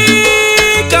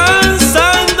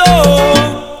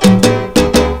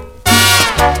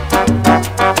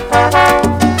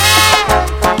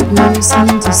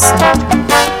listening to Psych.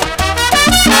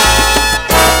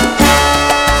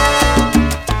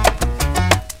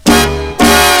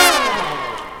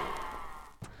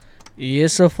 Y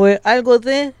eso fue algo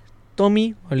de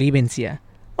Tommy Olivencia.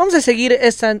 Vamos a seguir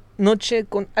esta noche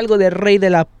con algo de Rey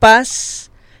de la Paz.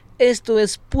 Esto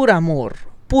es puro amor,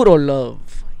 puro love.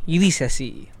 Y dice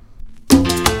así.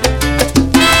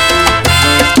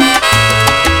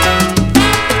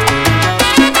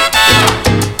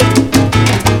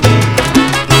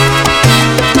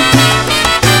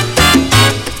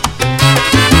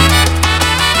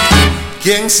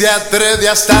 ¿Quién se atreve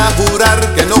hasta a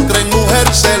jurar que no cree en mujer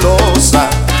celosa?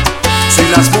 Si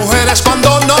las mujeres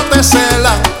cuando no te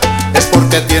celan es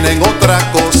porque tienen otra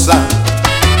cosa.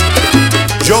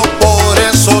 Yo por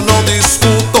eso no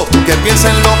discuto, que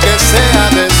piensen lo que sea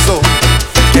de eso.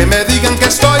 Que me digan que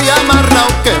estoy amarrado,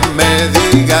 que me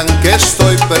digan que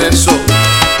estoy preso.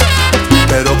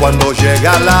 Pero cuando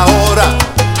llega la hora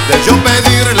de yo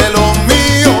pedirle lo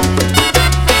mío,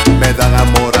 me dan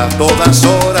amor a todas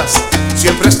horas,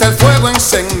 siempre está el fuego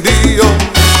encendido.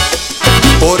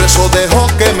 Por eso dejo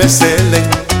que me celen.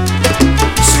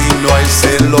 Si no hay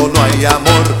celo no hay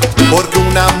amor, porque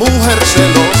una mujer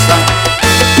celosa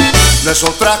no es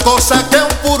otra cosa que un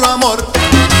puro amor.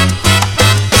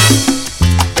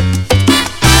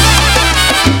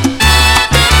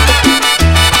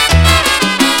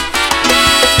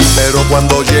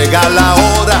 Cuando llega la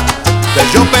hora de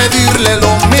yo pedirle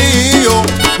lo mío,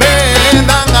 me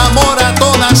dan amor a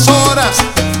todas horas,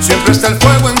 siempre está el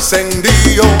fuego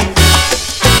encendido.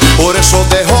 Por eso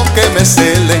dejo que me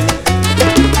celen.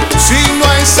 Si no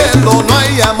hay celo, no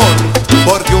hay amor,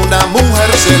 porque una mujer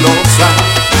celosa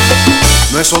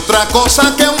no es otra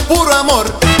cosa que un puro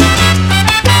amor.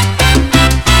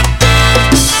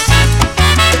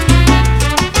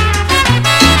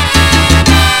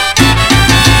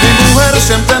 Mi mujer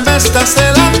siempre me está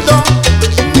celando,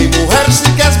 mi mujer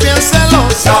sí que es bien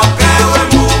celosa. Yo creo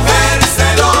en mujer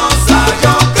celosa,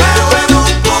 yo creo en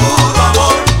un puro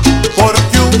amor,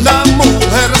 porque una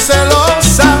mujer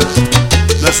celosa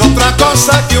no es otra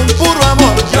cosa que un puro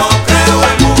amor. yo creo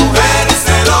en mujer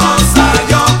celosa,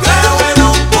 yo creo en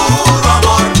un puro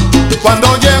amor.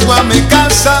 Cuando llego a mi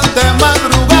casa de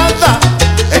madrugada,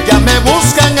 ella me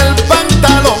busca en el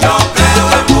pantalón. Yo creo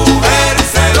en mujer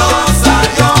celosa,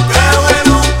 yo creo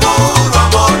en un puro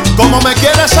amor. ¿Cómo me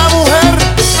quiere esa mujer?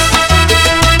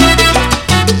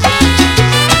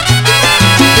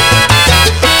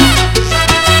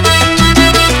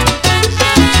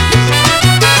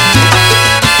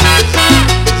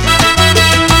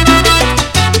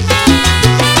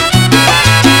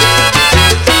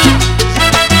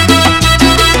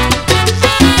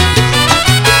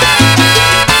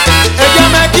 Ella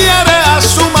me quiere a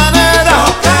su manera.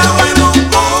 Yo creo en un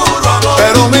puro amor.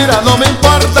 Pero mira, no me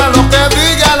importa lo que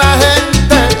diga la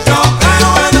gente. Yo creo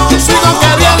en un Sigo puro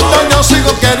queriendo, amor. yo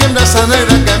sigo queriendo a esa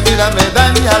negra que mira me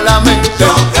daña la mente.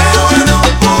 Yo creo en un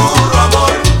puro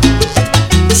amor.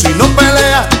 Si no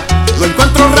pelea, lo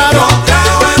encuentro Yo raro.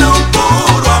 creo en un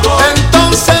puro amor.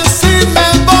 Entonces si me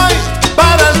voy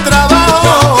para el trabajo.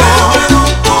 Yo creo en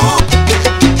un puro.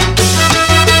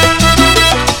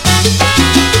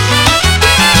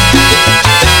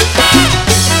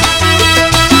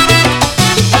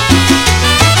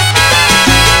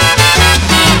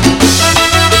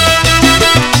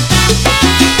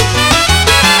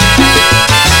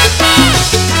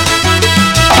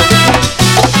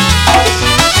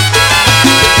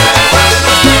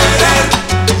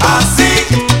 Así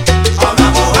a una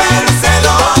mujer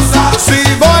celosa. Si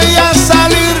voy a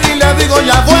salir y le digo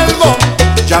ya vuelvo,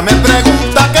 ya me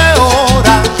pregunta qué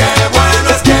hora. Qué bueno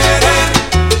es querer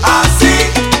así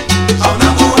a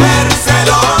una mujer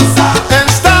celosa.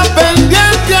 Está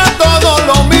pendiente a todo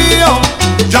lo mío.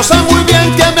 Yo sé muy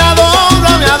bien que me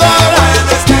adora, me Qué adora.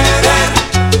 bueno es querer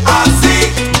así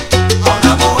a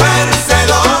una mujer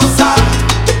celosa.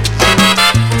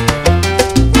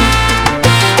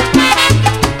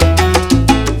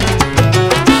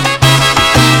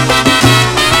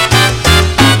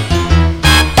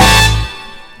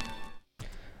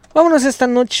 Vámonos esta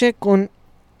noche con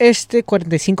este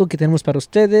 45 que tenemos para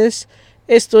ustedes.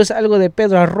 Esto es algo de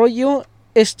Pedro Arroyo.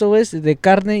 Esto es de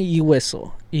carne y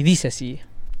hueso. Y dice así.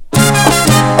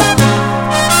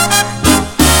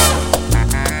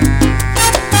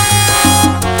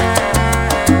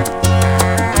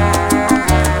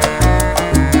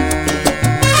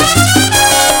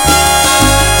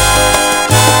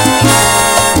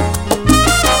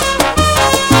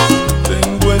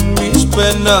 Tengo en mis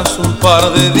penas un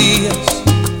par de días,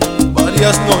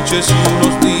 varias noches y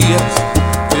unos días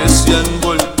que se han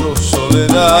vuelto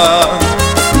soledad.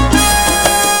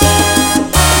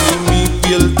 Y mi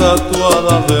piel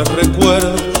tatuada de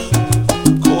recuerdos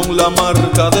con la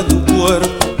marca de tu cuerpo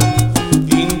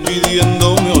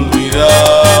impidiéndome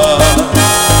olvidar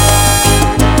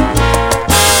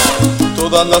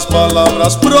todas las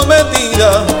palabras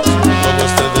prometidas, todo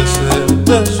este deseo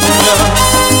de soñar,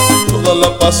 toda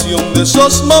la pasión de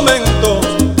esos momentos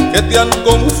que te han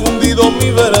confundido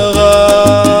mi verdad.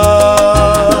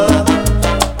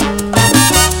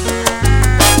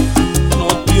 No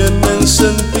tienen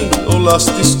sentido las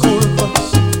disculpas,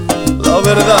 la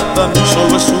verdad tan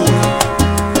solo es una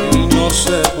y no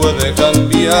se puede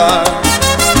cambiar.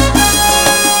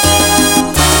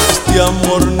 Este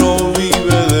amor no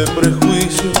vive de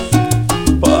prejuicios,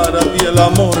 para ti el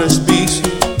amor es vicio,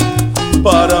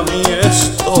 para mí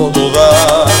es todo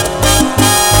dar.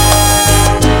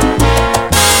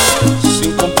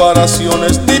 Sin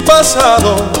comparaciones ni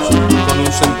pasados, con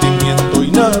un sentimiento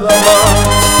y nada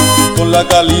más, con la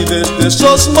calidez de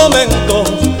esos momentos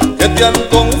que te han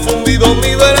confundido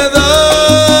mi verdad.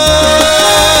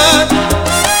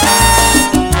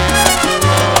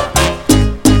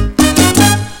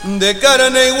 De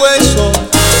carne y hueso,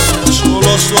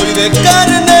 solo soy de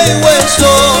carne y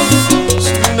hueso.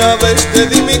 Si una vez te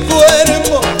di mi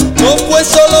cuerpo, no fue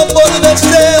solo por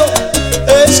deseo,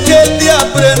 es que te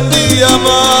aprendí a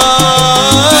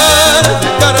amar. De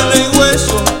carne y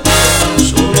hueso,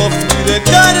 solo fui de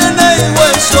carne y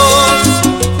hueso.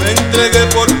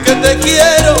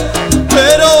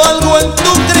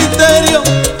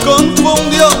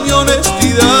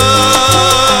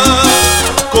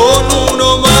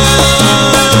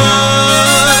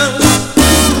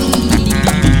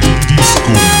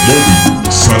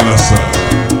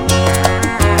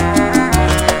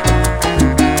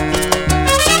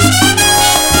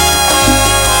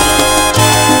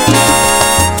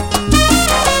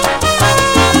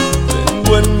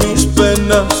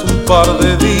 apenas un par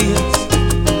de días,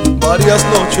 varias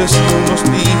noches y unos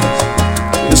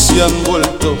días que se han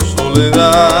vuelto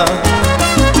soledad.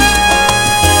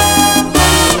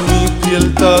 Mi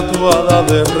piel tatuada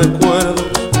de recuerdos,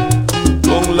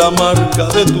 con la marca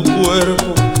de tu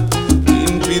cuerpo,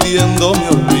 impidiéndome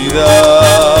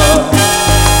olvidar.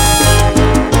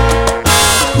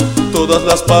 Todas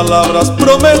las palabras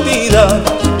prometidas,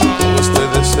 este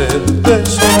deseo de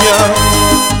soñar,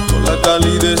 con la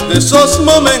calidez de esos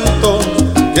momentos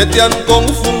que te han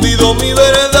confundido mi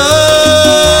verdad.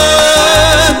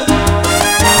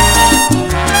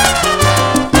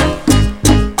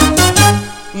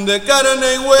 De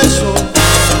carne y hueso,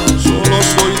 solo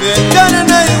soy de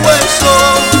carne y hueso.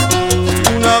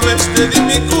 Una vez te di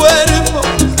mi cuerpo,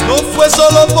 no fue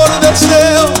solo por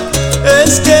deseo,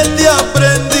 es que te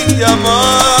aprendí a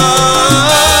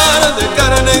amar. De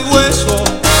carne y hueso,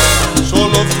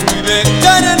 solo fui de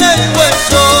carne y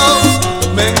hueso.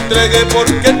 Me entregué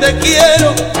porque te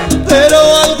quiero, pero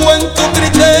algo en tu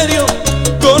criterio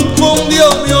confundió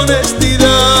mi honestidad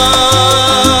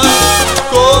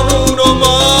con uno más.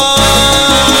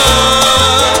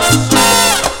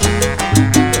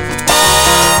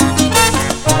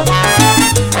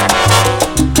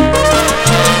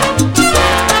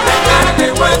 De carne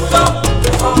y hueso,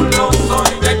 solo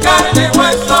soy de carne y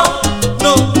hueso.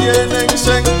 No tienen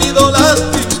sentido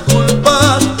las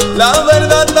disculpas, la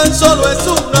verdad tan solo es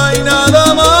una y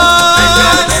nada más. De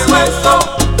carne y hueso,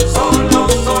 solo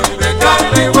soy de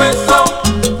carne y hueso.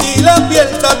 Y la piel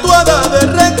tatuada de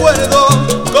recuerdo,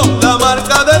 con la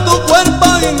marca de tu cuerpo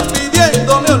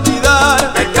impidiéndome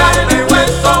olvidar. De carne y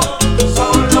hueso,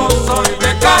 solo soy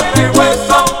de carne y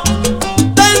hueso.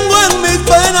 Tengo en mis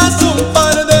penas un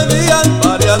par de días,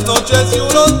 varias noches y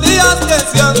unos días que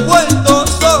se han vuelto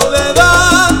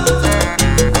soledad.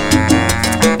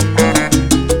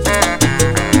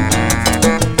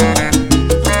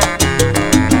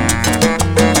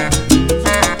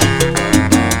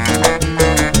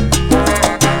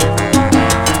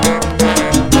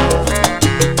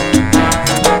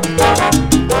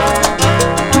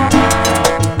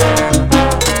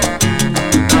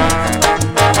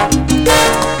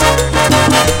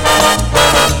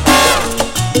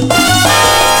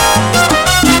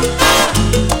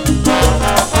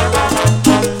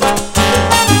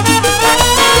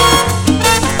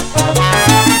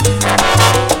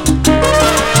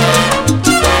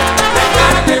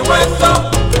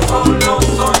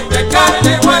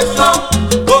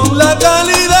 Con la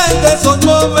calidez de esos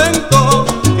momentos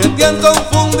que te han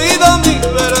confundido mi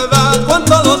verdad,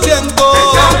 cuánto lo siento. De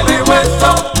carne y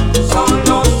hueso,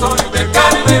 solo soy de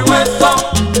carne y hueso.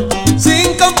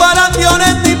 Sin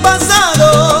comparaciones ni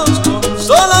pasados, con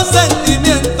solo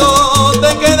sentimientos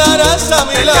te quedarás a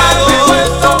mi De lado. carne y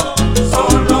hueso,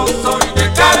 solo soy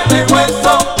de carne y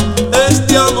hueso.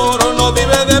 Este amor no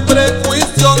vive de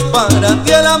prejuicios, para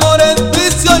ti el amor es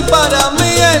vicio y para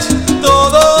mí es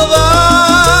todo dar.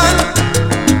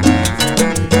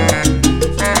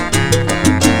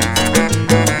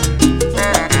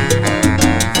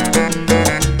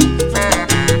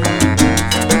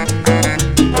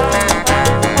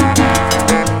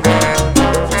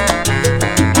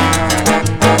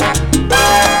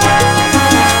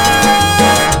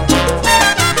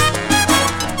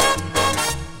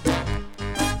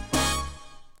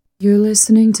 You're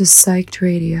listening to Psyched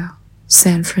Radio,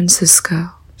 San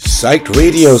Francisco. Psyched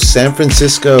Radio San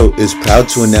Francisco is proud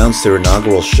to announce their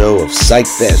inaugural show of Psych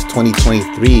Fest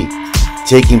 2023,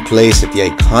 taking place at the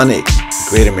iconic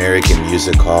Great American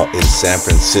Music Hall in San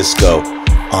Francisco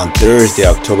on Thursday,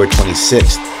 October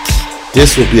 26th.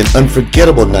 This will be an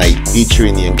unforgettable night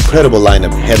featuring the incredible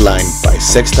lineup headlined by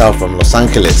Sextile from Los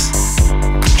Angeles.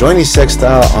 Joining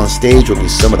Sextile on stage will be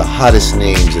some of the hottest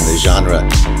names in the genre,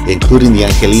 including the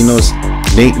Angelinos,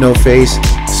 Nate No Face,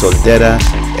 Soltera,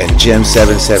 and Gem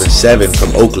 777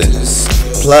 from Oakland.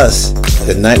 Plus,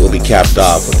 the night will be capped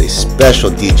off with a special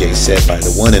DJ set by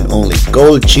the one and only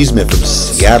Gold Cheeseman from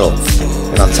Seattle.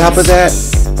 And on top of that,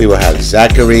 we will have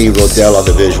Zachary Rodell on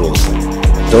the visuals.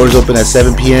 Doors open at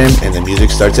 7 p.m. and the music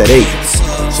starts at 8.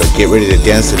 So get ready to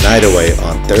dance the night away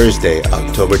on Thursday,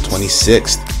 October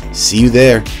 26th. See you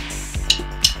there.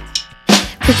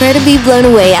 Prepare to be blown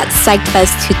away at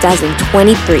PsychFest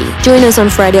 2023. Join us on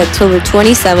Friday, October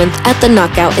 27th at The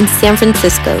Knockout in San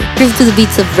Francisco. Groove to the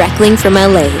beats of Reckling from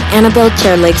LA, Annabelle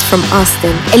Chairlegs from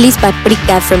Austin, Elis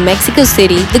Paprika from Mexico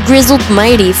City, The Grizzled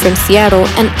Mighty from Seattle,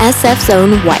 and SF's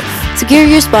own Wife. Secure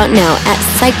your spot now at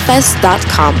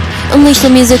psychfest.com. Unleash the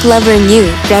music lover in you.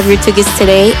 Grab your tickets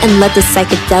today and let the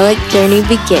psychedelic journey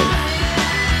begin.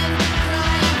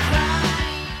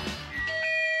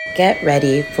 Get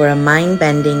ready for a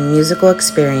mind-bending musical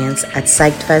experience at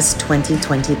PsychFest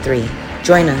 2023.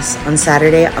 Join us on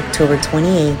Saturday, October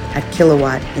 28th at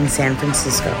Kilowatt in San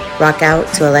Francisco. Rock out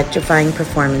to electrifying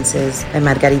performances by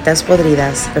Margaritas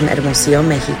Podridas from Hermosillo,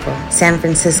 Mexico, San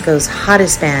Francisco's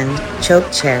hottest band,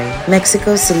 Choke Cherry,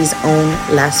 Mexico City's own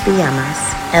Las Pijamas,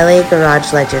 LA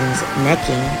garage legends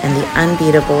Necking, and the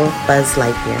unbeatable Buzz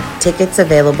Lightyear. Tickets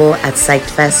available at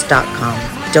psychfest.com.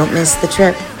 Don't miss the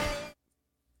trip.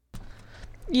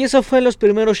 Y eso fue los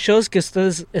primeros shows que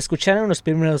ustedes escucharon, los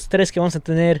primeros 3 que vamos a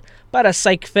tener para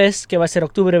Psych Fest, que va a ser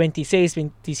octubre 26,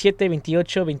 27,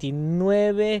 28,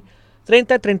 29,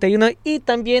 30, 31. Y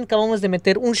también acabamos de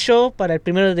meter un show para el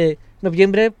 1 de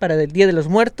noviembre, para el Día de los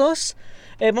Muertos.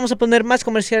 Vamos a poner más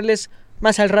comerciales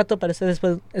más al rato para ustedes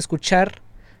puedan escuchar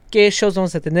qué shows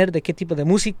vamos a tener, de qué tipo de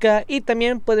música. Y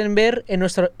también pueden ver en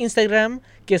nuestro Instagram,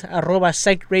 que es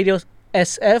 @psychradiosf,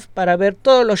 para ver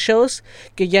todos los shows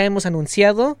que ya hemos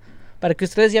anunciado, para que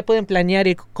ustedes ya pueden planear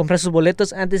y comprar sus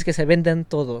boletos antes que se vendan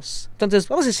todos. Entonces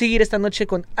vamos a seguir esta noche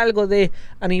con algo de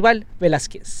Aníbal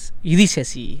Velázquez, y dice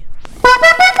así.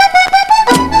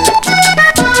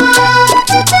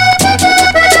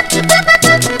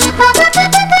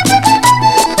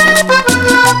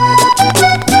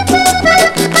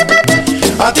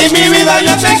 A ti mi vida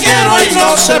yo te quiero y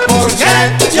no sé por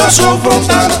qué yo sufro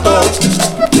tanto.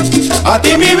 A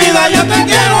ti mi vida yo te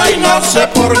quiero y no sé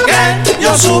por qué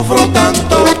yo sufro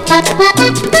tanto.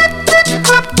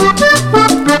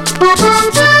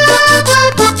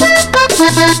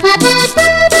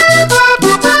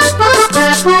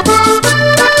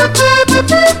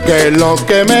 Que lo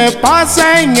que me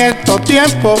pasa en estos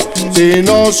tiempos, si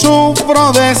no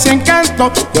sufro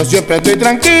desencanto, yo siempre estoy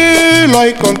tranquilo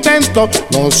y contento,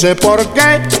 no sé por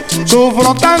qué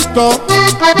sufro tanto.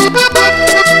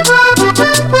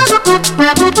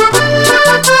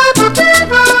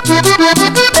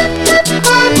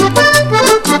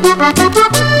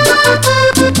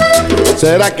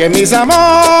 ¿Será que mis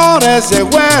amores se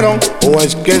fueron? ¿O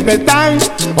es que me están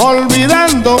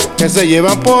olvidando? Que se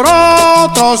llevan por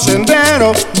otro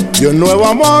sendero y un nuevo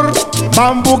amor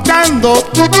van buscando.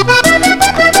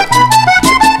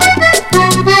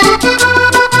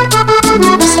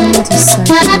 Listening to Psych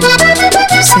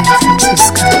Radio, San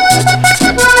Francisco.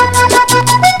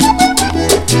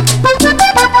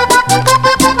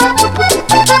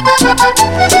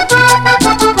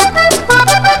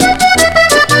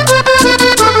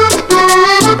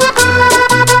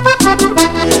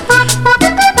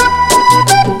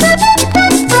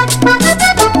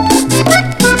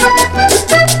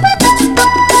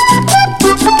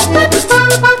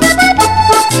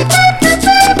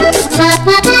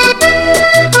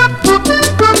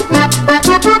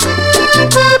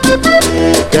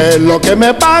 ¿Qué es lo que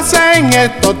me pasa en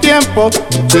estos tiempos?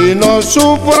 Si no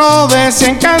sufro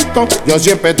desencanto, yo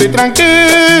siempre estoy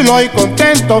tranquilo y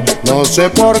contento, no sé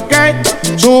por qué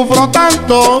sufro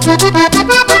tanto.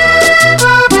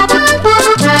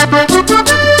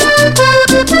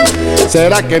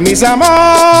 ¿Será que mis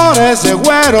amores se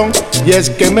fueron? Y es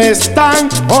que me están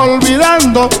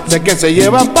olvidando, sé que se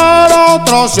llevan por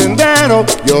otro sendero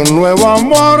y un nuevo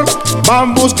amor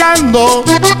van buscando.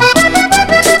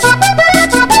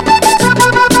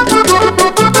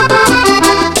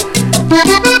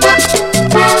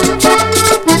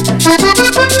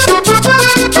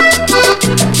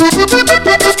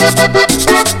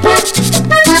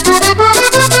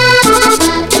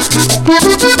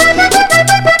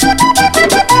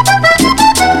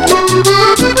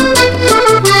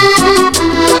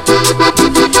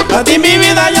 A ti mi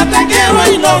vida yo te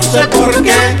quiero y no sé por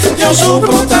qué yo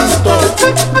sufro tanto.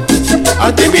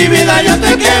 A ti mi vida yo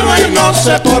te quiero y no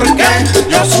sé por qué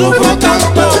yo sufro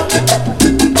tanto.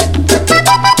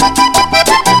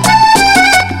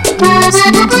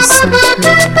 Listening to Psych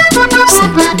Radio,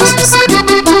 San Francisco.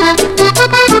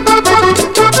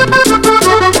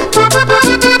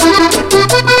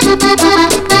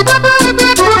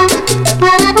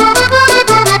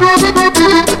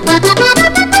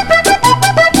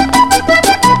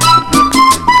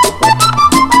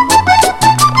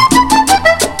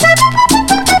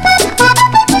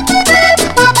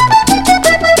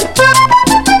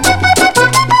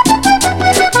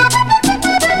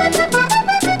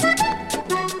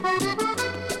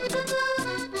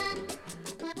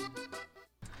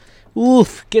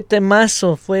 Uf, qué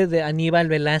temazo fue de Aníbal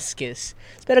Velázquez.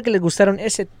 Espero que les gustaron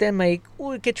ese tema y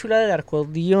uy, qué chulada de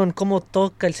acordeón, cómo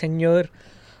toca el señor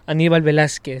Aníbal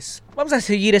Velázquez. Vamos a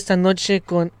seguir esta noche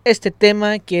con este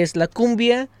tema que es la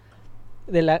cumbia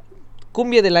de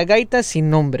la gaita sin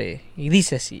nombre, y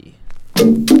dice así.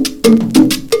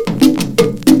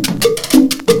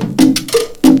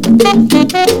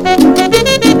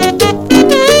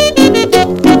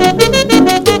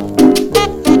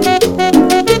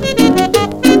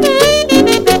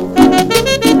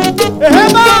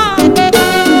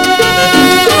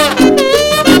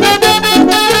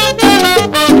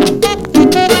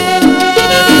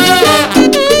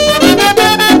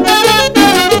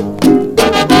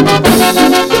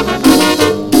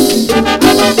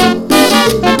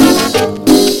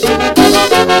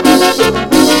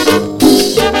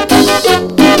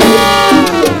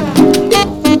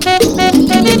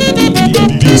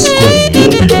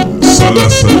 Discomovil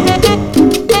Salazar.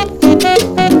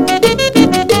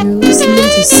 You're listening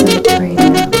to Psych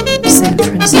Radio, San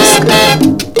Francisco.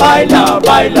 Baila,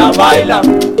 baila, baila,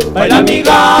 baila mi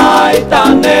gaita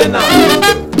nena.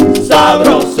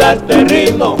 Sabrosa este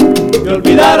ritmo y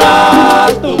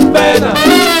olvidarás tus penas.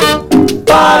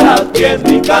 Para ti es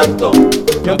mi canto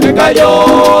y aunque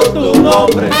cayó tu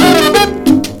nombre,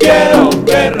 quiero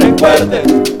que recuerdes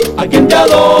a quien te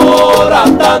adora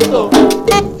tanto.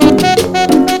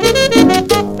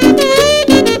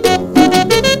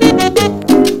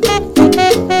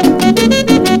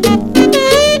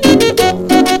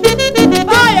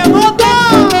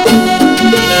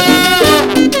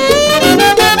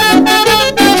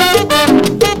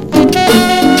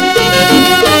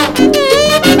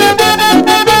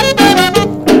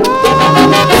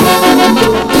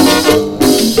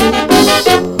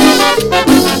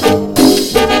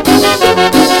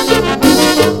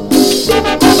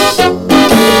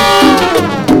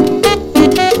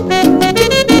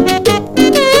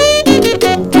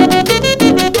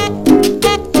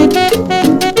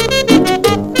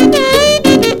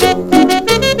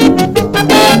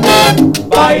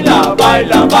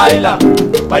 Baila,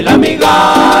 baila mi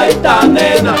gaita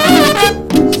nena.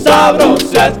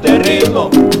 Sabrosa este ritmo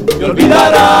y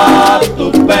olvidarás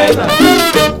tus penas.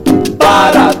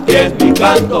 Para ti es mi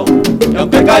canto y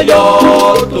aunque cayó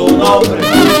tu nombre,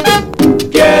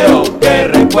 quiero que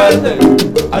recuerdes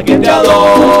a quien te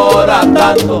adora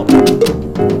tanto.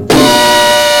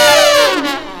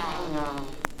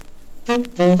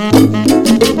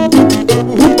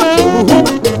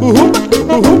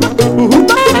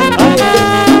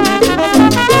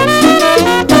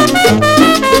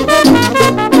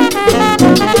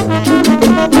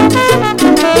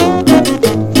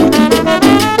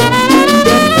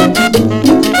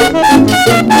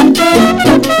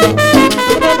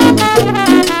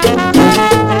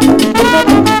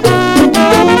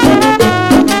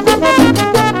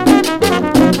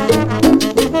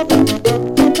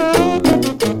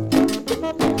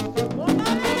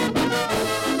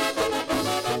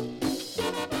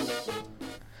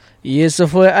 Y eso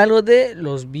fue algo de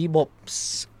los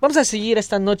bebops. Vamos a seguir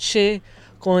esta noche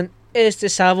con este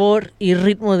sabor y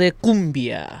ritmo de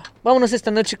cumbia. Vámonos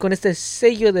esta noche con este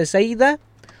sello de Saída.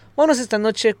 Vámonos esta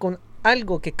noche con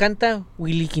algo que canta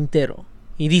Willy Quintero.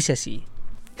 Y dice así.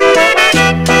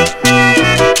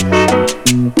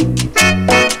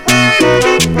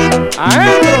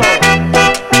 ¡Adentro!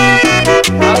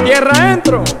 ¡A tierra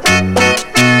adentro!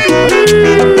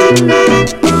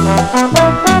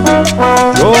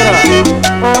 ¡Llora!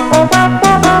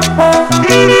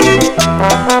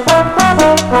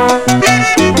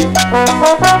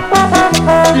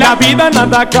 La vida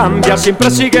nada cambia, siempre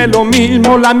sigue lo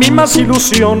mismo, las mismas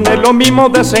ilusiones, los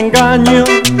mismos desengaños.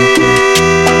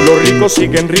 Los ricos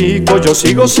siguen ricos, yo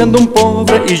sigo siendo un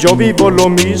pobre y yo vivo lo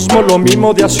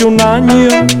mismo de hace un año.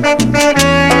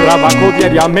 Trabajo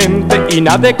diariamente y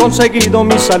nada he conseguido,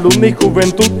 mi salud, mi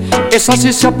juventud, esa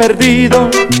sí se ha perdido.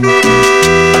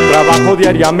 Trabajo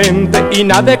diariamente y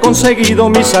nada he conseguido,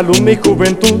 mi salud, mi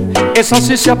juventud, esa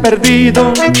sí se ha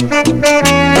perdido.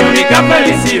 Mi única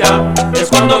felicidad es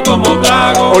cuando como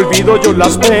trago. Olvido yo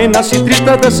las penas y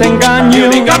tristes desengaños. Mi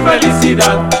única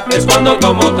felicidad es cuando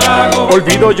como trago.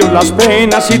 Olvido yo las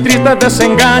penas y tristes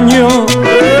desengaños.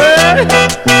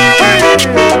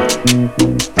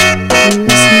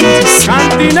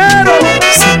 ¡Cantinero!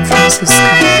 San Francisco.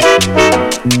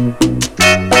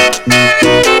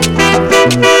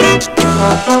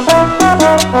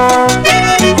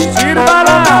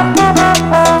 ¡Sírvala!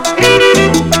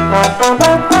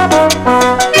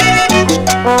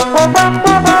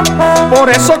 Por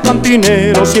eso,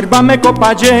 cantinero, sírvame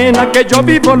copa llena, que yo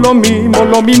vivo lo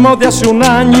mismo de hace un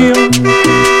año.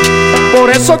 Por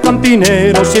eso,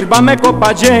 cantinero, sírvame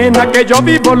copa llena, que yo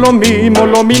vivo lo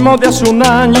mismo de hace un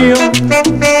año.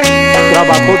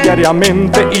 Trabajo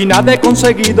diariamente y nada he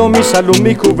conseguido, mi salud,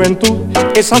 mi juventud,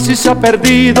 esa sí se ha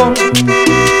perdido.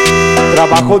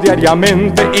 Trabajo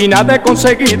diariamente y nada he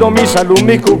conseguido, mi salud,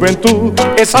 mi juventud,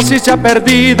 esa sí se ha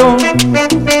perdido.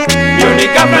 Mi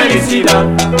única felicidad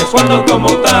es cuando como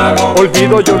trago.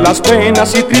 Olvido yo las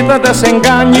penas y tristes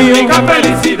desengaños. Mi única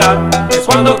felicidad es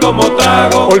cuando como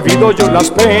trago. Olvido yo las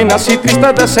penas y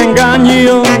tristes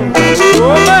desengaños.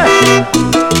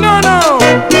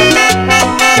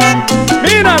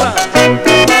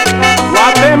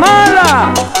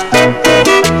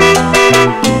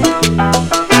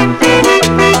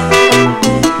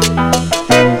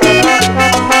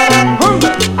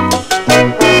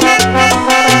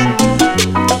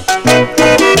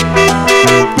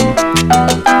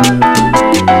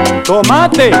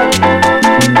 dice,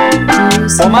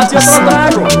 tómate otro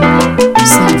trago.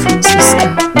 San Francisco.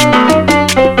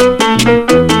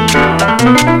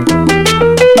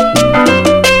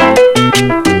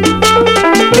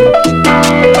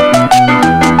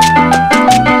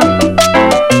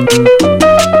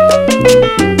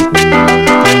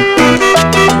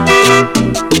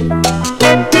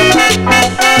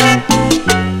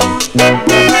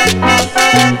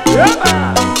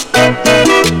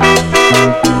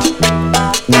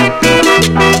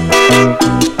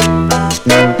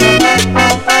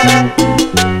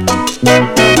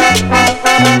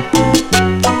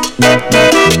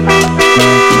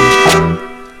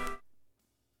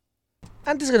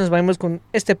 Antes que nos vayamos con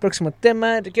este próximo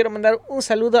tema, le quiero mandar un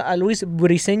saludo a Luis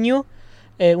Briceño,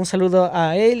 un saludo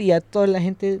a él y a toda la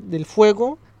gente del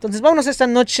Fuego. Entonces vámonos esta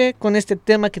noche con este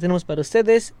tema que tenemos para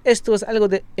ustedes. Esto es algo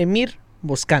de Emir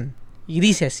Boscan y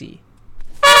dice así.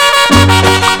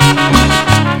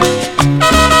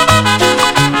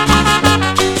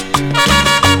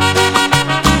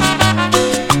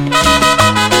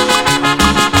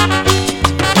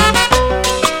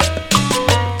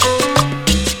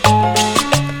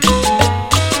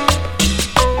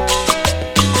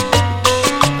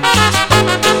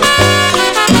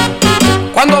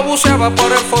 Cuando buceaba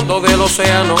por el fondo del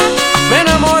océano, me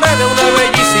enamoré de una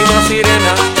bellísima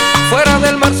sirena. Fuera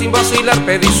del mar sin vacilar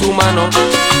pedí su mano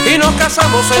y nos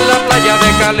casamos en la playa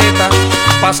de Caleta.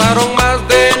 Pasaron más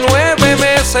de 9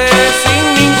 meses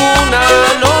sin ninguna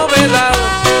novedad,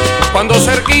 cuando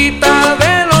cerquita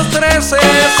de los 13 se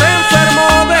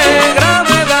enfermó de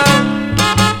gravedad.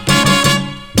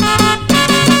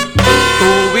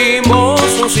 Tuvimos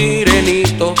un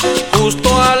sirenito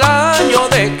justo al año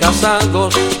de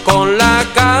casados, con la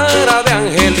cara de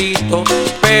angelito,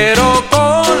 pero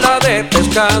cola de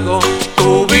pescado.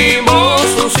 Tuvimos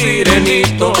un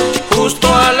sirenito justo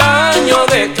al año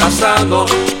de casados,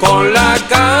 con la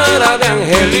cara de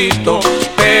angelito,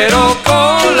 pero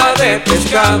cola de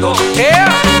pescado. ¡Yeah!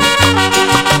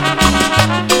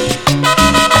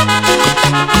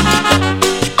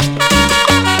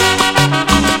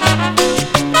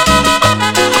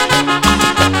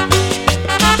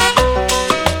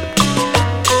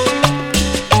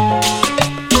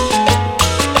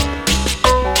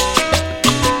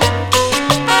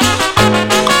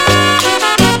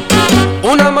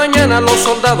 Una mañana los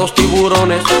soldados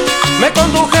tiburones me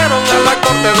condujeron a la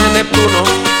corte de Neptuno.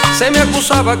 Se me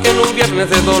acusaba que en un viernes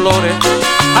de dolores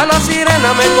a la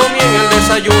sirena me comí en el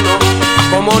desayuno.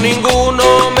 Como ninguno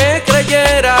me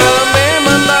creyera, me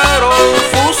mandaron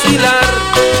fusilar.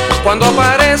 Cuando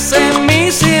aparece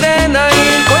mi sirena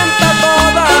y cuenta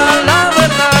toda la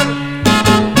verdad.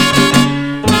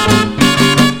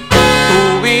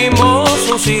 Tuvimos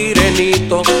un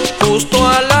sirenito justo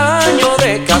al año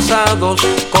de casados,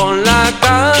 con la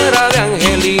cara de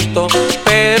angelito,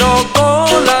 pero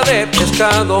cola de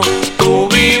pescado.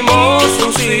 Tuvimos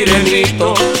un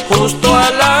sirenito justo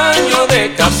al año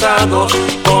de casados,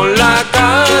 con la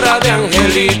cara de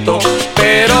angelito,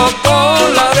 pero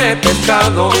cola de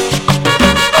pescado.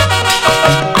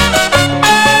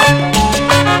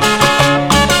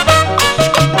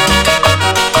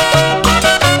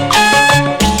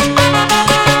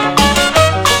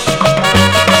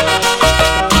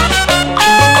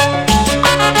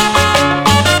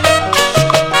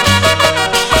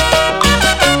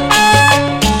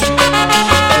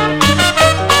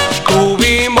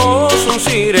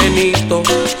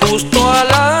 Justo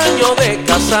al año de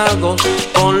casados,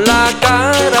 con la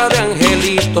cara de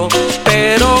angelito,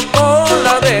 pero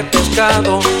cola de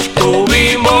pescado.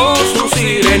 Tuvimos un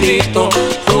sirenito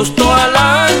justo al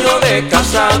año de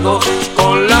casados,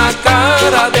 con la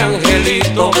cara de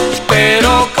angelito,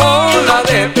 pero cola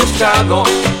de pescado.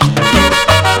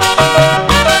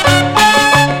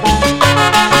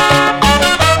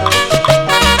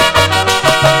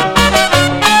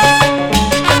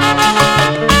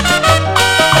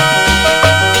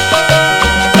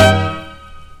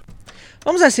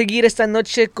 Vamos a seguir esta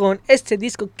noche con este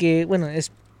disco que, bueno,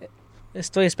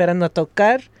 estoy esperando a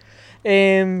tocar.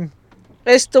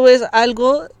 Esto es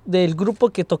algo del grupo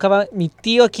que tocaba mi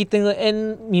tío. Aquí tengo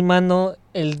en mi mano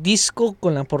el disco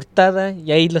con la portada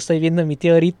y ahí lo estoy viendo mi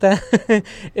tío ahorita.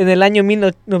 En el año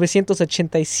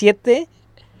 1987.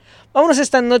 Vámonos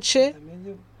esta noche.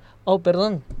 Oh,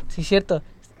 perdón, sí, cierto.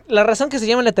 La razón que se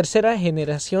llama la tercera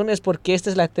generación es porque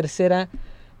esta es la tercera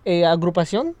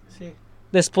agrupación. Sí.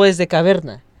 Después de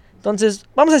Caverna. Entonces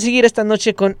vamos a seguir esta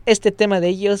noche con este tema de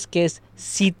ellos, que es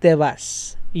Si te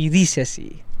vas. Y dice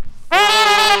así.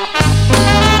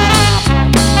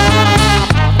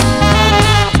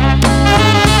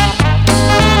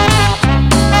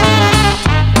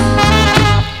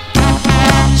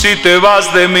 Si te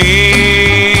vas de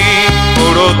mí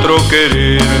por otro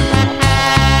querer,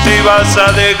 si vas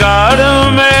a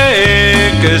dejarme,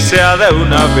 que sea de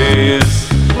una vez.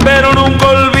 Pero nunca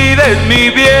olvides mi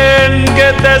bien,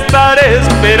 que te estaré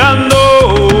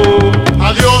esperando.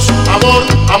 Adiós, amor,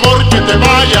 amor, que te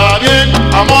vaya bien.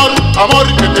 Amor, amor,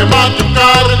 que te mate un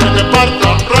carro, que te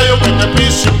parta un rayo, que te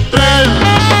pise un tren.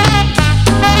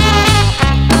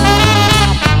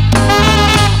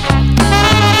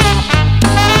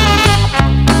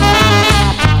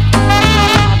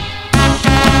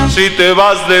 Si te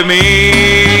vas de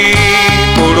mí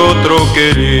por otro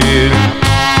querer,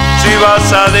 si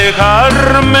vas a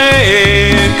dejarme,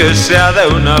 que sea de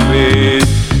una vez.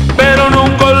 Pero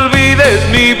nunca olvides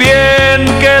mi bien,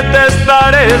 que te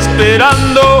estaré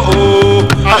esperando.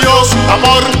 Adiós,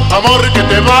 amor, amor, que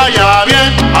te vaya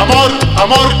bien. Amor,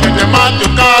 amor, que te mate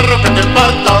un carro, que te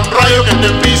parta un rayo, que te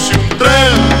pise un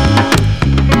tren.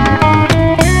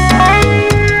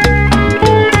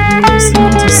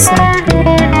 Listening to Psych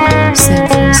Radio, San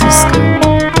Francisco.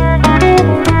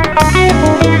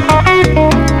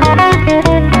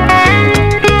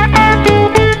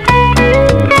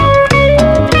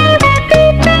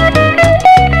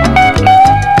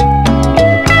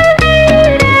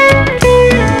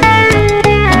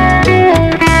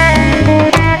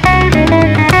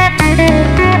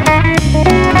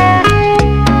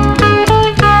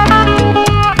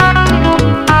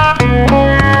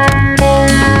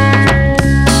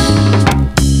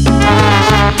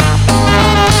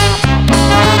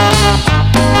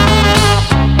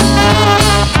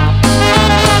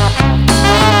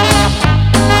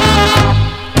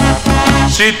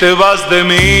 Si te vas de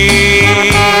mí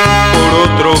por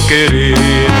otro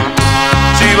querer,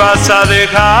 si vas a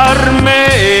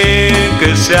dejarme,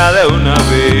 que sea de una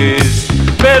vez.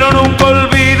 Pero nunca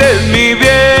olvides mi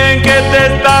bien, que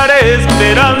te estaré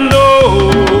esperando.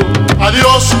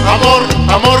 Adiós, amor,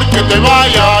 amor, que te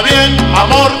vaya bien.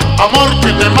 Amor, amor,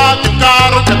 que te mate un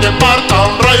carro, que te parta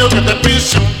un rayo, que te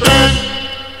pise un tren.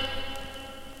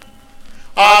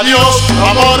 Adiós,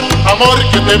 amor, amor,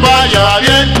 que te vaya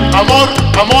bien. Amor,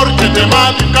 amor, que te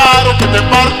mate un carro, que te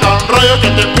parta un rayo, que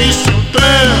te pise un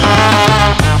tren.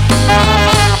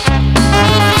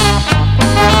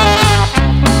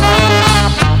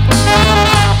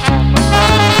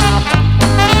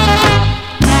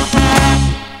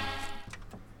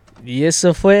 Y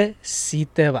eso fue Si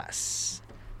te vas.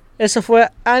 Eso fue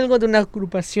algo de una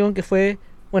agrupación que fue,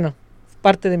 bueno,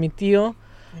 parte de mi tío.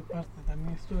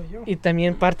 También estuve yo. Y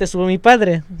también parte estuvo mi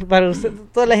padre. Para usted,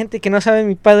 toda la gente que no sabe,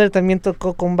 mi padre también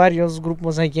tocó con varios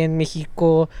grupos allí en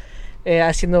México,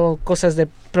 haciendo cosas de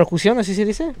percusión, ¿así se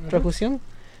dice? Percusión.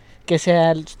 Que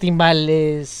sea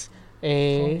timbales,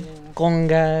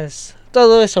 congas,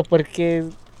 todo eso, porque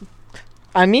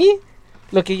a mí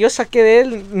lo que yo saqué de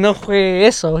él no fue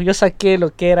eso. Yo saqué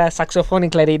lo que era saxofón y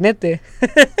clarinete.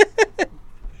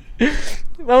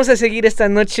 Vamos a seguir esta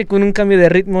noche con un cambio de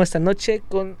ritmo, esta noche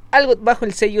con algo bajo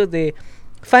el sello de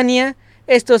Fania.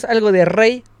 Esto es algo de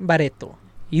Rey Barreto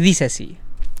y dice así.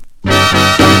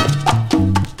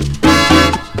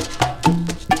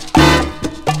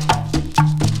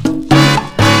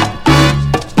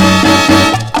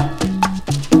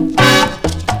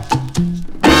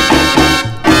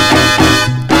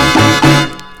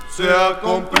 Se ha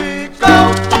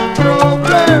complicado tu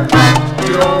problema,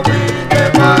 yo vine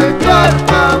a echar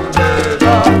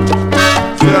candela.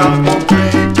 Se ha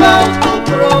complicado tu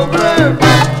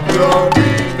problema, yo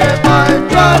vine a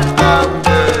echar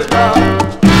candela.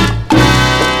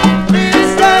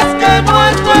 Dices que no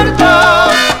es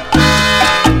verdad,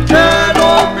 que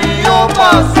lo mío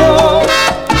pasó,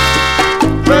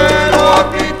 pero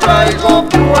aquí traigo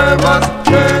pruebas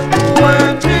de tu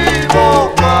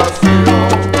equivocación.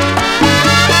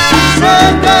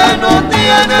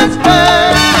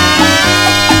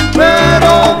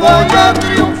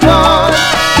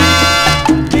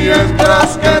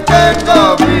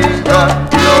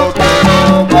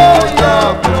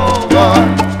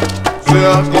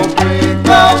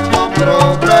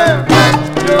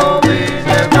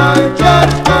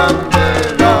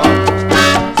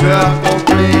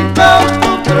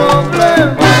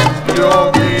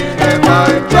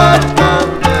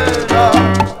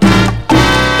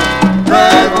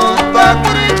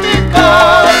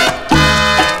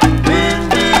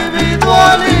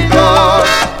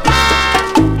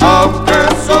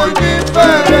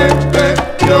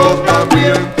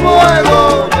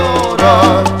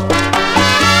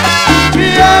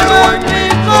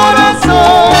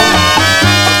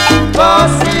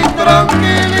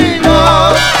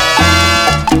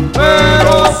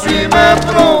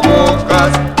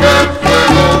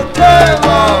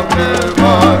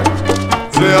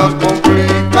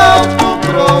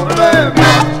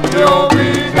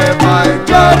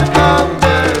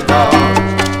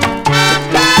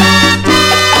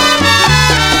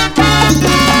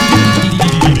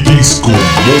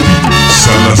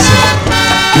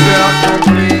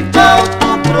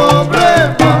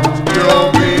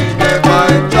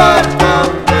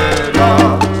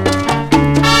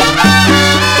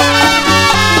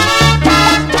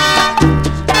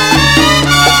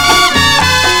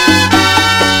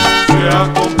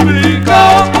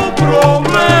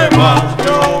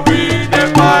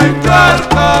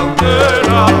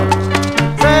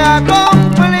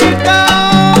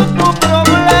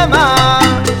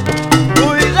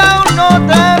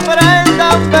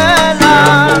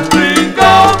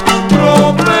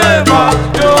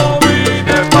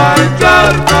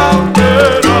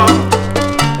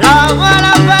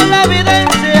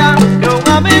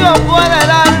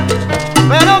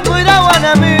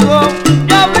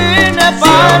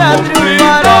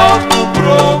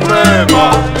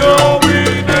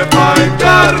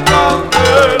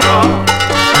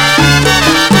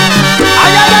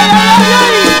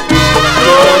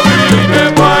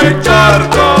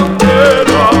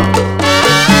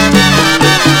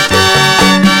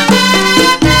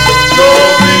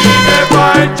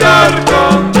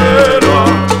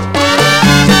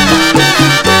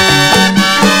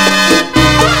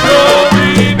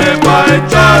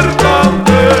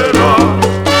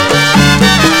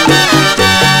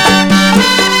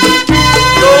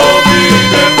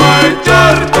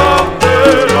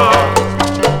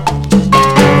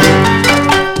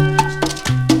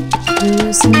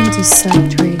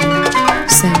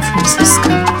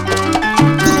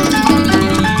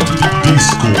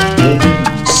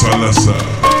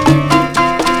 Salazar.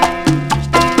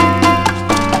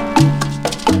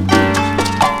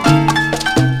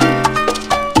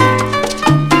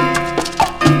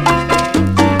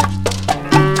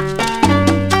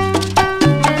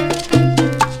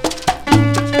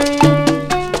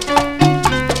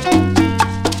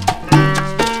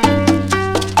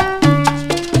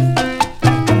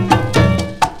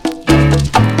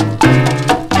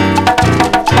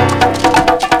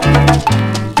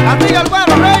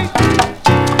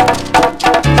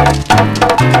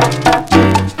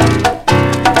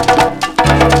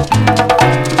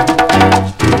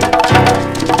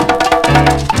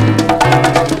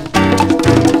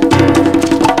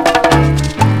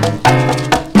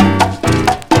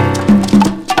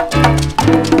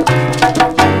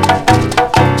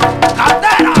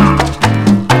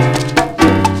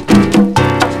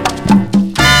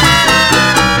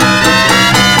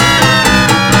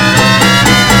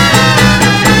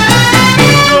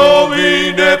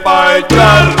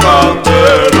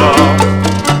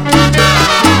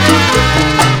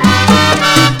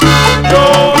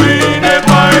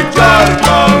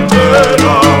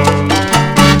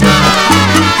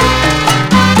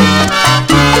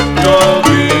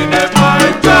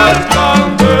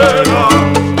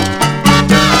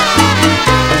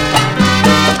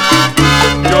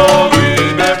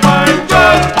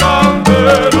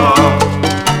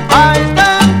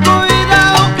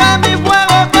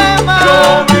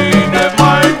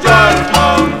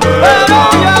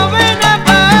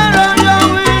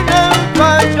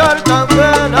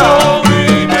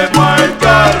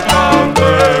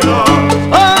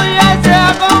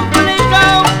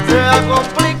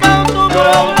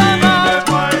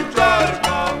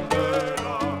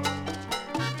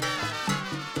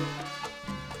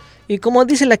 Y como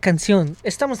dice la canción,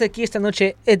 estamos aquí esta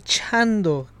noche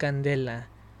echando candela.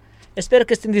 Espero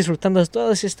que estén disfrutando de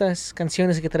todas estas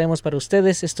canciones que traemos para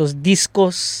ustedes, estos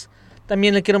discos.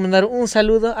 También le quiero mandar un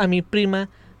saludo a mi prima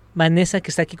Vanessa,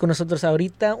 que está aquí con nosotros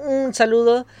ahorita. Un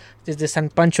saludo desde San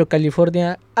Pancho,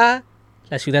 California, a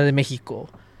la Ciudad de México.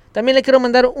 También le quiero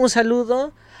mandar un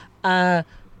saludo a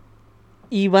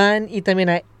Iván y también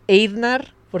a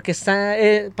Eidnar, porque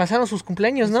pasaron sus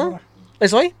cumpleaños, ¿no?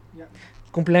 ¿Es hoy?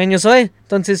 Cumpleaños hoy,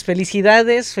 entonces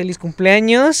felicidades, feliz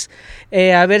cumpleaños.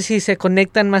 A ver si se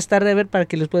conectan más tarde, a ver, para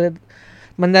que les pueda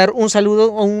mandar un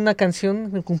saludo o una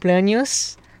canción de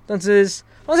cumpleaños. Entonces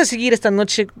vamos a seguir esta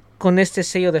noche con este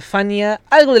sello de Fania,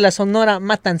 algo de la Sonora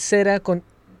Matancera con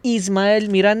Ismael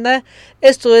Miranda.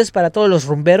 Esto es para todos los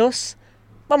rumberos.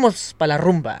 Vamos para la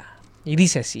rumba. Y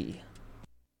dice así.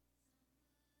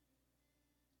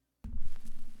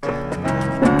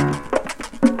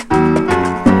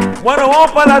 Bueno,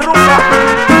 vamos para la rumba.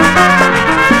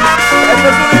 Esta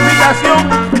es una invitación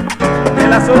de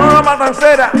la Sonora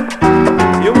Matancera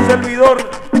y un servidor,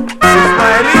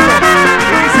 Ismaelito,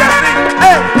 y dice así: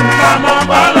 ¡hey! Vamos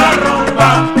para la rumba,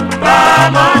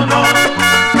 vámonos,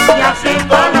 y así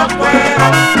con los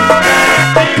cueros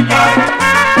practicar.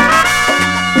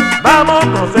 Vamos,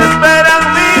 nos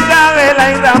esperan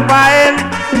Micaela y Rafael,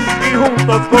 y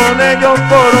juntos con ellos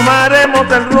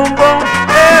formaremos el rumbo.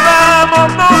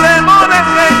 Vamos, no demores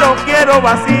que yo quiero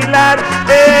vacilar,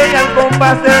 ella al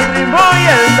compás del ritmo y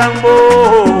el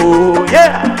tambor,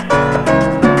 yeah.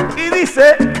 Y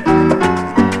dice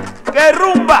que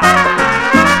rumba,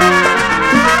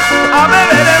 a ver,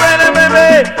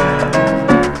 bebé,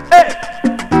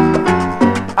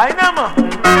 ahí nada más,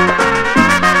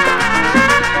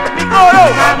 mi coro.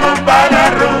 Vamos para la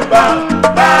rumba,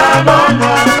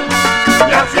 vámonos,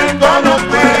 y haciendo los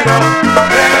cueros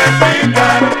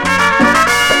repicar.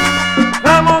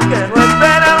 Vamos que no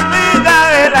esperan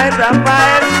Micaela y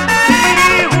Rafael,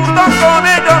 y juntos con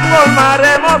ellos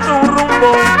formaremos un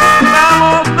rumbo.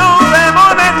 Vamos, no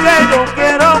demones que yo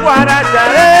quiero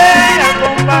guarachar, y al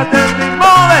compás del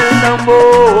ritmo del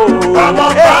tambor.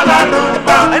 Vamos para la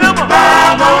rumba,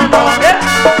 vámonos,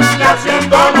 y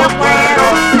haciendo los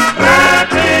cueros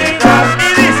repicar. Y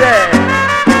dice: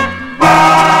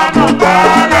 vamos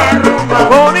para la rumba.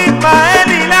 Con Ismael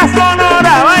y la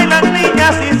Sonora bailan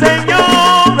niñas y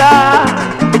señoras.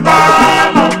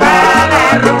 Vamos para la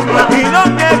rumba. Y los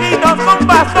viejitos con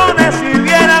bastones si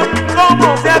vieran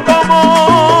cómo se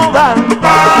acomodan.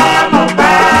 Vamos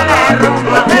para la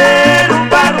rumba.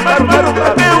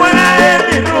 Rumba, qué buena es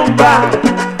mi rumba.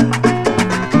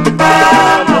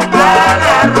 Vamos para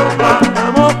la rumba.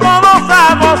 Vamos todos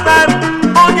a gozar,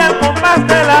 hoy al compás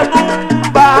de la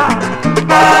tumba.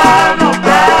 Vamos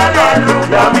para la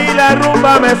rumba. Y a mí la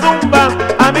rumba me zumba,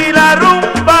 a mí la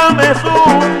rumba me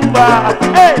zumba.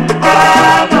 ¡Hey!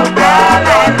 Vamos para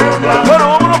la rumba. Bueno,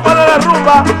 vámonos para la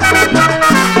rumba.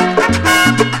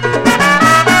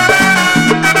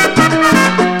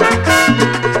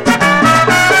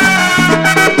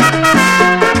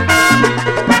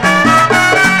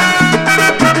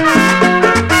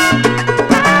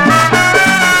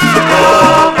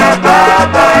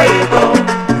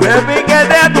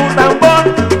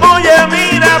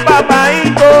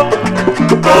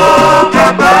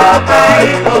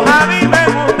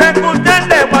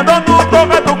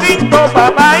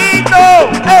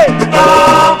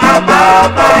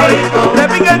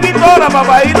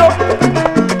 babaíno,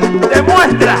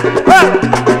 demuestra.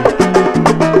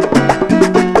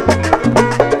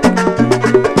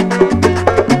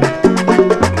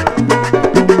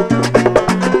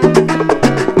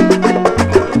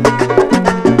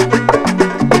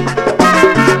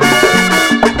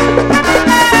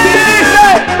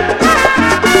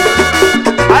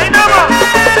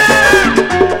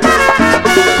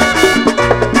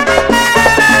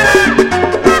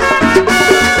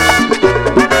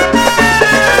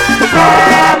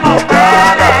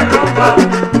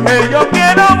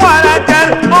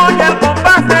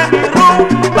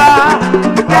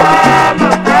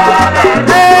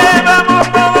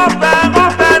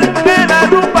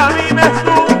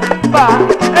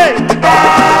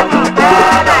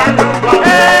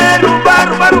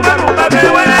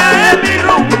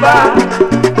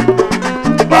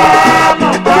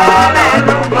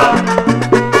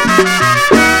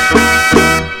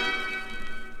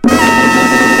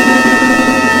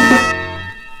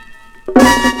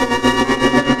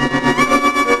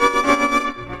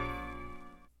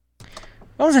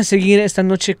 Vamos a seguir esta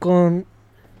noche con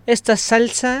esta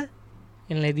salsa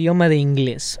en el idioma de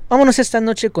inglés. Vámonos esta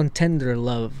noche con Tender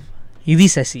Love. Y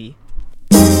dice así.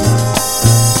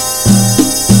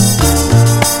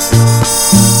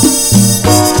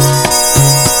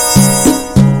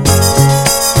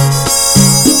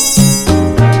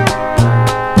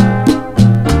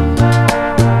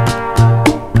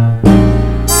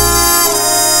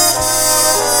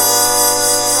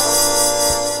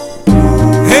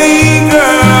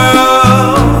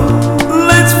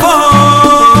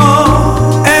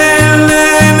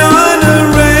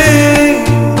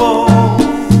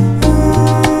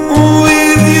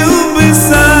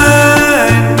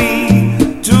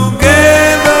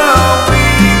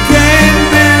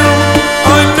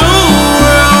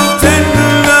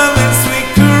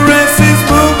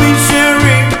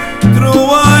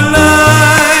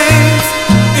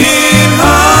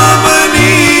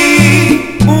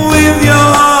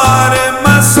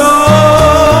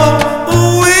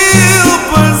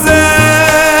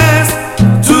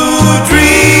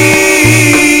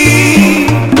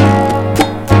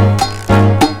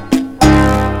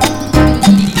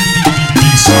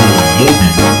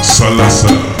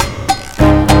 Salazar.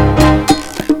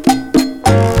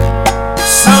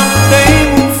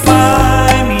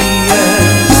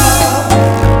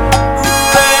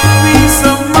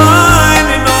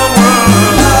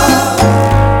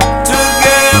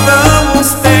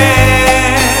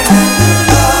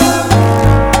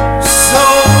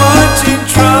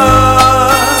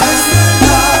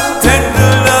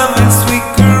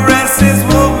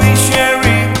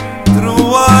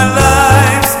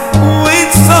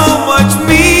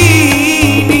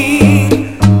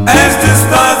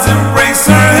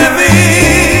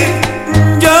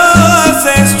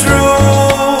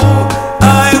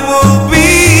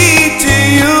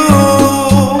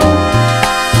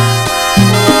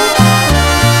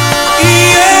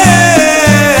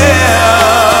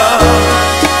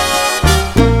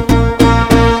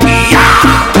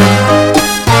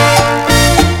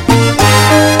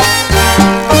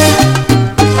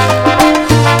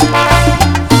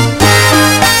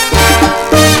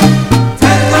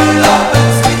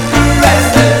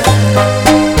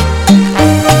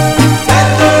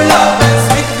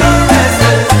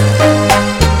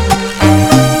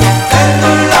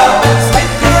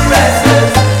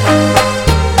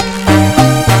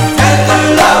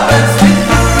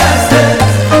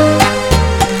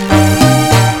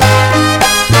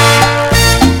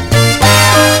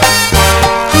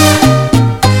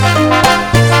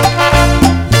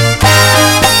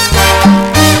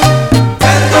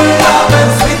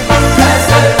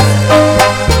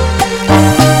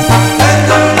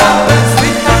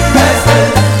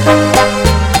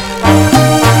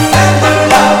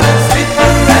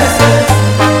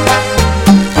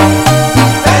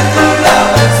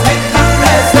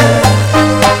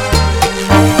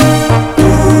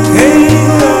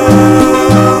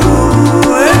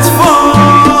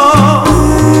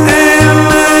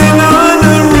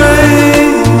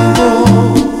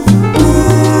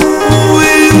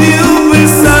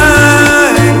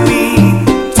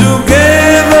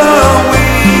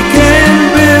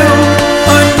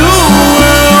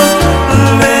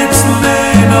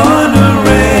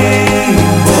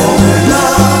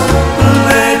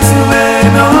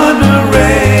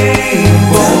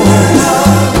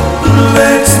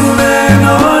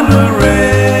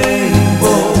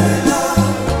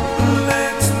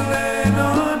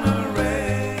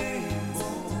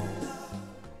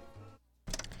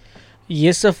 Y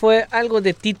eso fue algo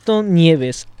de Tito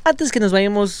Nieves. Antes que nos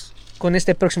vayamos con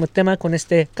este próximo tema, con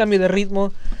este cambio de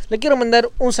ritmo. Le quiero mandar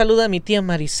un saludo a mi tía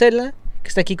Marisela, que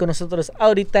está aquí con nosotros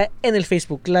ahorita en el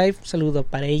Facebook Live. Un saludo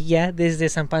para ella desde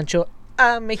San Pancho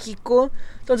a México.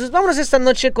 Entonces vámonos esta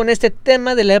noche con este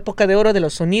tema de la época de oro de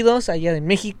los sonidos allá de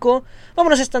México.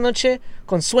 Vámonos esta noche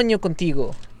con Sueño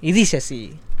Contigo. Y dice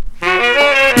así.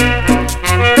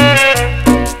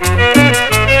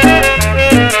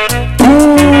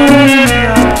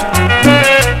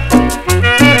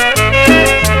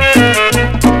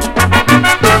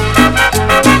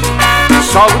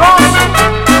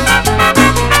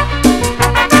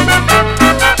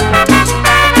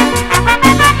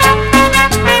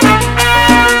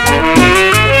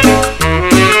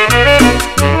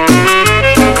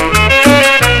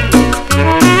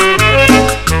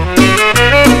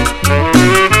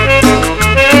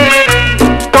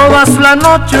 La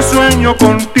noche sueño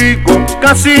contigo,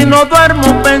 casi no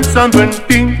duermo pensando en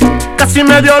ti. Casi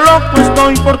medio loco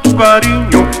estoy por tu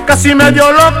cariño, casi medio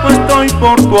loco estoy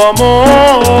por tu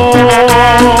amor.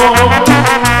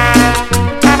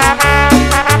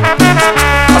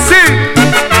 Así,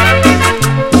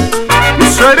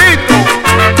 Lucerito,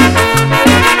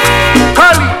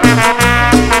 Cali.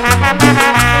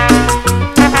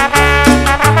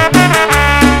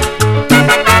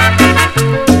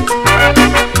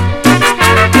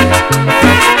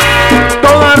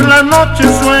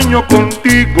 Sueño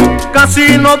contigo,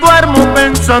 casi no duermo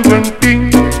pensando en ti.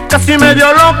 Casi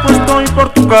medio loco estoy por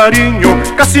tu cariño,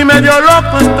 casi medio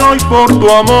loco estoy por tu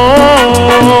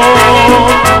amor.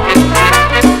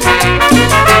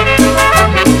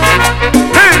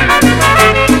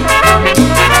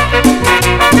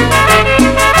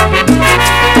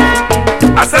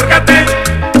 Acércate,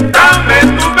 dame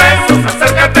tus besos,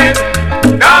 acércate,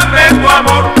 dame tu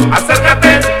amor,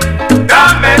 acércate,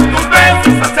 dame tus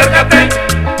besos, acércate,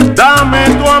 dame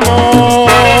tu amor.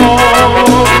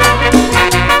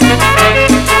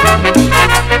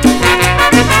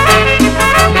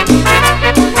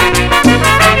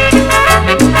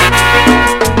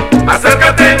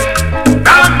 Acércate,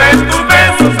 dame tus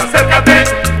besos, acércate,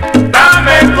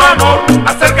 dame tu amor,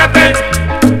 acércate,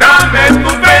 dame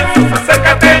tus besos,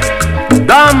 acércate,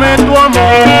 dame tu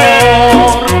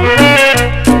amor.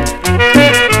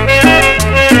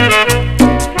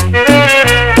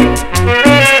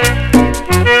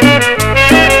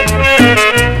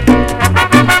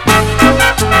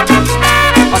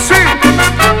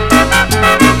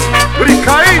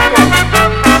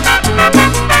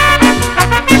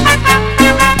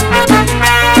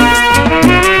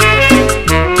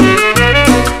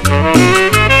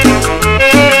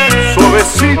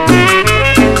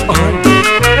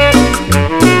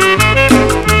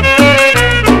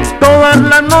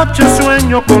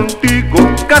 Sueño contigo,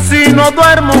 casi no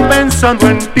duermo pensando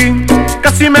en ti.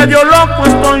 Casi medio loco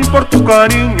estoy por tu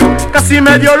cariño, casi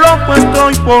medio loco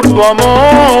estoy por tu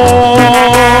amor.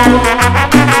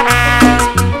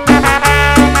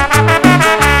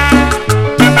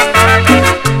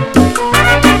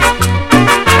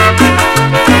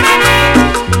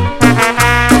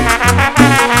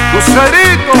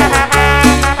 Lucerito.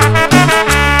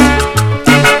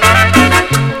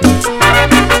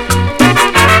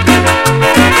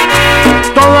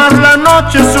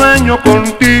 Sueño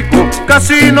contigo,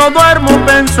 casi no duermo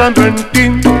pensando en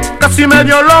ti. Casi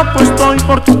medio loco estoy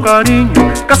por tu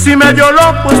cariño, casi medio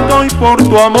loco estoy por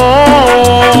tu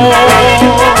amor.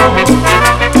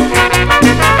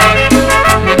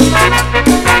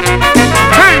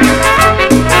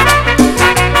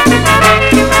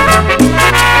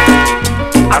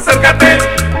 acércate,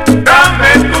 dame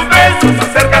tus besos,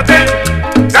 acércate,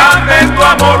 dame tu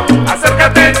amor,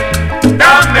 acércate,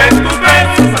 dame tus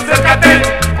besos, acércate,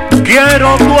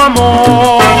 quiero tu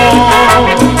amor.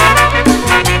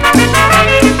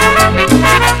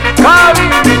 Cali,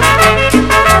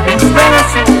 tus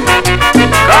besos,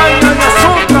 caña y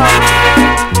azúcar.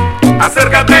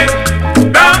 Acércate,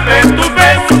 dame tus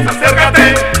besos,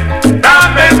 acércate,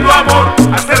 dame tu amor,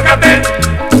 acércate,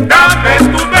 dame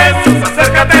tus besos,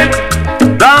 acércate,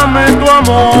 dame tu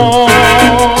amor.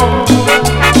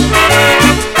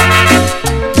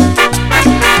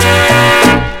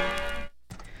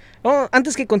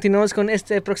 Antes que continuemos con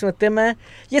este próximo tema,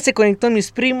 ya se conectó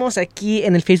mis primos aquí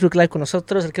en el Facebook Live con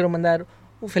nosotros. Les quiero mandar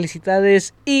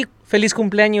felicidades y feliz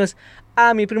cumpleaños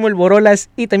a mi primo el Borolas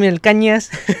y también el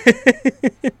Cañas.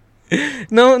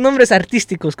 No, nombres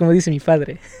artísticos, como dice mi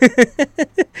padre.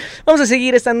 Vamos a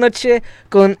seguir esta noche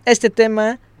con este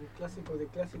tema. Clásico de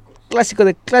clásicos. Clásico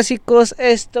de clásicos.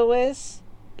 Esto es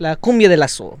la cumbia de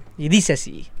lazo. Y dice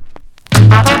así.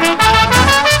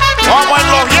 Como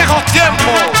en los viejos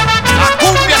tiempos, la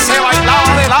cumbia se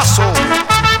bailaba de lazo.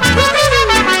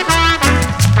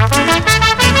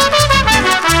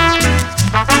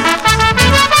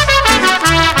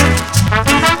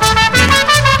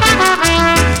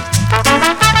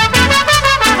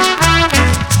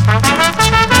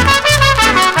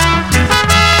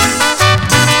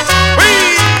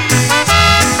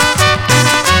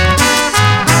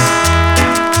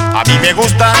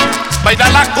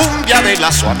 bailar la cumbia de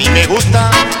lazo. A mí me gusta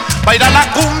bailar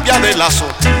la cumbia de lazo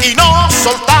y no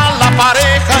soltar la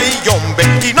pareja y yombe,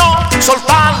 y no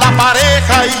soltar la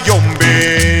pareja y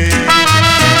yombe.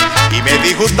 Y me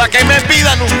disgusta que me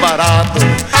pidan un barato,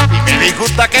 y me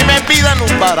disgusta que me pidan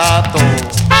un barato,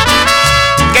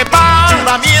 que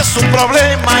para mí es un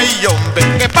problema y yombe,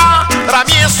 que para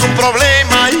mí es un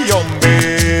problema y yombe.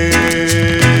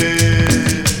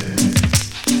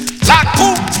 La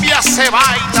cumbia se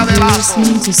baila de lazo.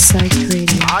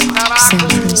 Ay, carajo,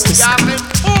 ya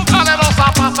empújale los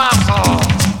zapatazos.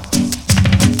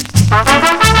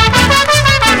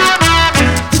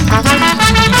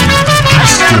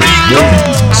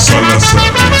 Salazar.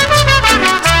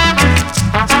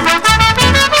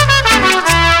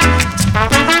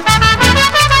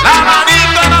 La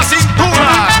manita en la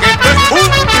cintura, que esto es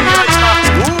cumbia y más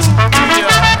cumbia.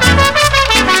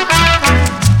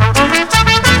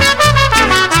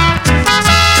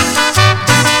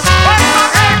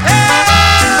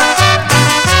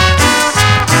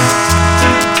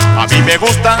 A mí me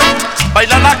gusta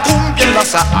bailar la cumbia en la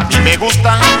sa. A mí me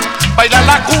gusta bailar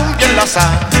la cumbia en la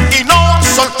sa. Y no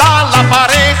soltar la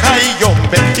pareja y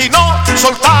yombe, y no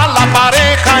soltar la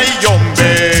pareja y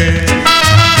yombe.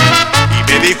 Y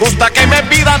me disgusta que me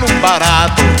pidan un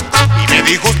barato, y me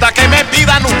disgusta que me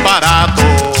pidan un barato,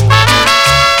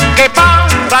 que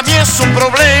para mí es un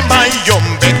problema y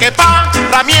yombe, que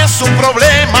para mí es un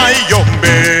problema y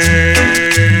yombe.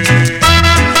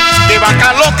 Que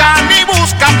vaca loca ni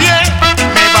busca pie,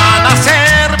 me van a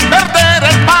hacer perder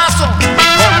el paso.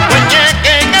 Con buen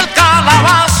ñeque en el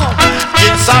calabazo,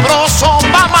 bien sabroso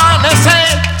va a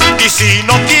amanecer. Y si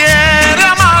no quiere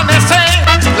amanecer,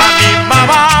 la misma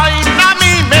vaina a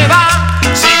mí me da.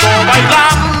 Sigo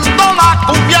bailando la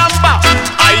cumbiamba,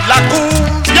 ay la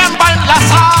cumbiamba en la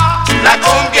sa. La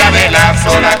cumbia de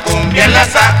lazo, la cumbia en la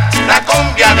sa. La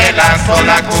cumbia de lazo,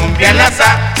 la cumbia en la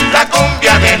sa. La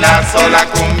cumbia de lazo, la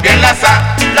cumbia en la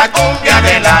sa. La cumbia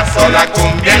de lazo, la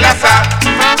cumbia en la sa.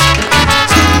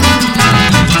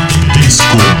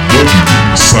 Discomovil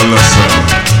Salazar.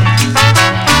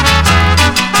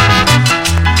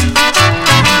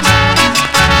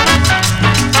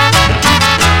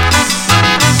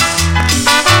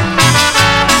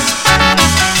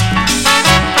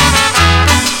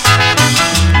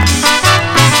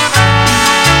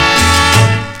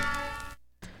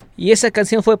 Y esa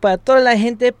canción fue para toda la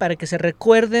gente, para que se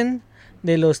recuerden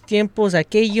de los tiempos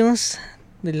aquellos,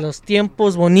 de los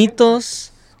tiempos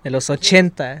bonitos de los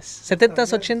 80s,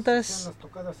 70s, 80s,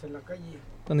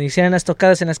 cuando hicieran las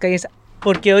tocadas en las calles.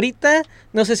 Porque ahorita,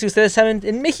 no sé si ustedes saben,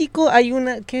 en México hay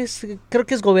una que es, creo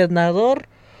que es gobernadora,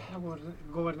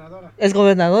 es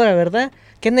gobernadora, ¿verdad?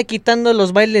 Que anda quitando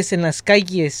los bailes en las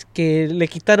calles, que le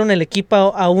quitaron el equipo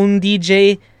a un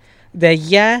DJ de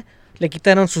allá. Le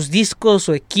quitaron sus discos,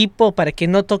 su equipo, para que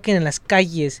no toquen en las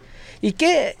calles.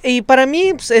 Y para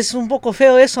mí pues, es un poco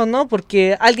feo eso, ¿no?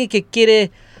 Porque alguien que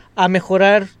quiere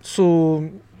mejorar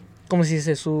su, ¿cómo se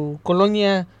dice? Su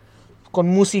colonia con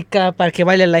música para que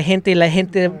baile la gente y la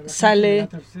gente sale.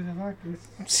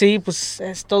 Sí, pues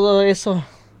es todo eso.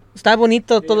 Está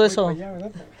bonito todo eso.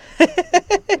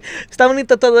 Está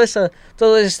bonito todo eso,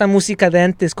 toda esta música de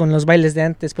antes con los bailes de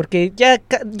antes, porque ya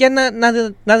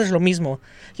nada es lo mismo.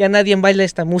 Ya nadie baila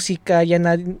esta música, ya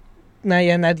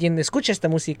nadie escucha esta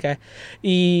música.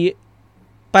 Y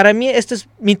para mí este es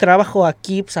mi trabajo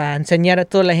aquí, pues, a enseñar a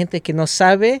toda la gente que no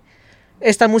sabe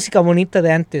esta música bonita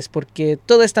de antes, porque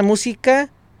toda esta música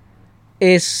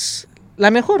es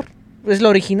la mejor, es lo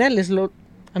original,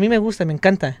 a mí me gusta, me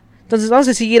encanta. Entonces vamos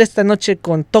a seguir esta noche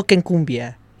con Toquen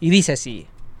Cumbia. Y dice así.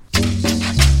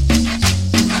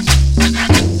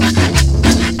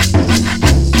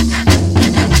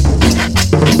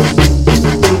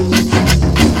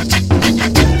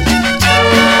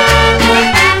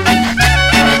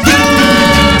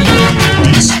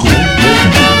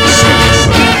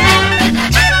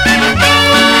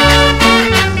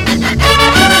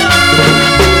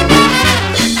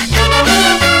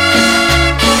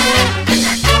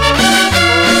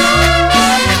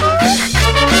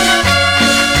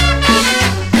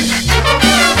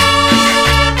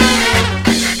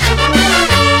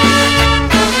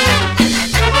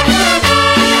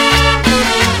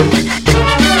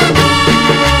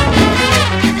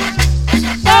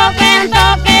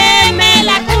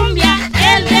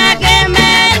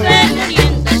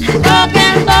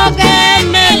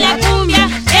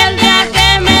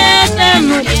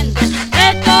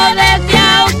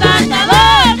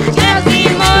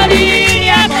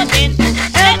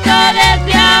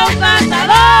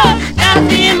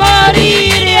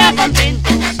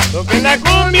 Toquen la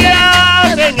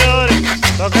cumbia, señores,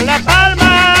 toquen la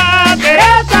palma, que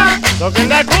toquen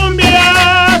la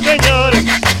cumbia, señores,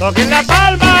 toquen la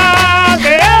palma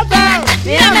de esta.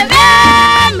 Mírame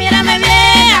bien, mírame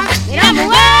bien, mira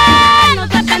mujer, no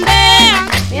te pendeja.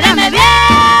 Mírame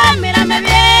bien, mírame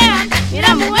bien,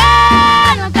 mira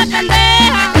mujer, no te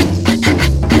pendeja.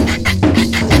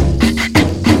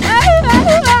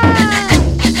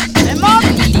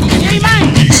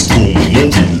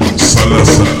 Discomovil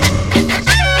Salazar.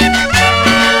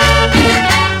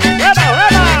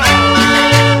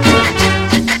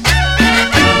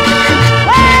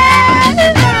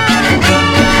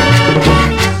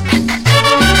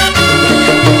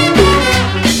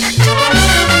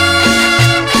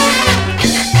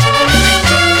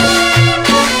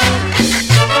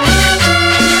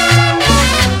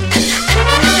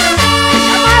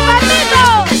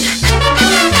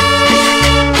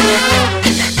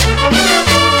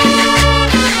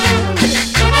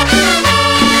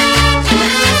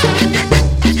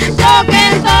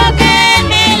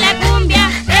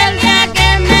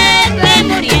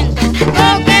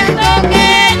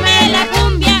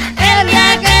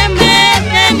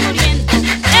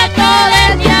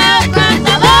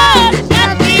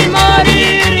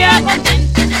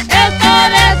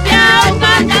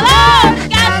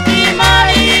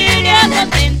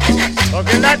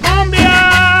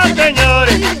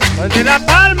 Toquen la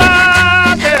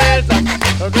palma, Teresa,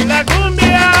 toquen la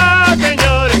cumbia,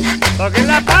 señores, toquen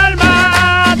la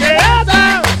palma,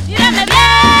 Teresa. Mírame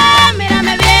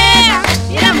bien,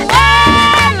 mira mujer,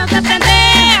 no te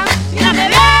pendeja. Mírame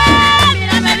bien,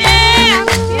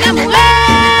 mira mujer,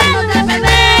 no te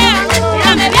pendeja.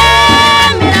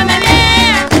 Mírame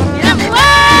bien, mira mujer,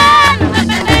 no te pendeja. Mira mujer, no te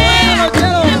pendeja.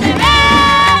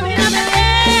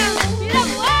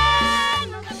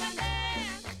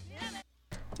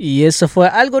 Y eso fue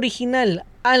algo original,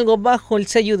 algo bajo el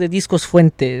sello de Discos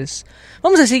Fuentes.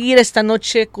 Vamos a seguir esta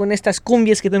noche con estas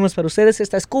cumbias que tenemos para ustedes,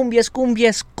 estas cumbias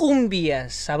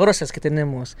sabrosas que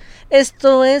tenemos.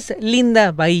 Esto es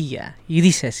Linda Bahía y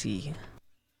dice así.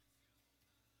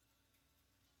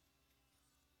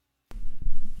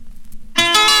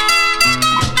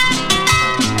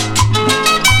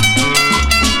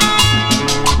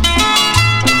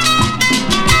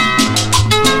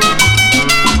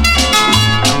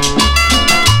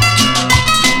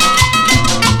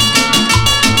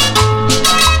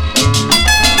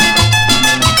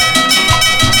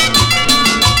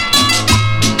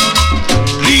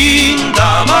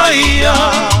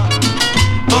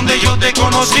 Donde yo te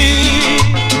conocí,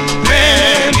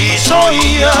 feliz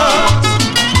oías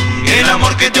el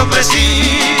amor que te ofrecí,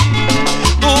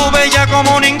 tú bella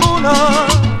como ninguna,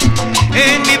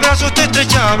 en mis brazos te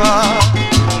estrechaba,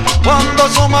 cuando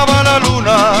asomaba la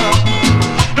luna,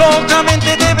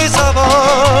 locamente te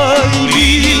besaba,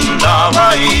 linda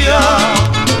bahía,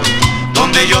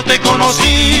 donde yo te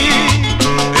conocí,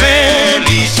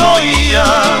 feliz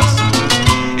oías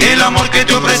el amor que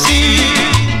te ofrecí.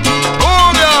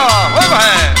 ¡Cumbia!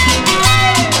 ¡Muévase!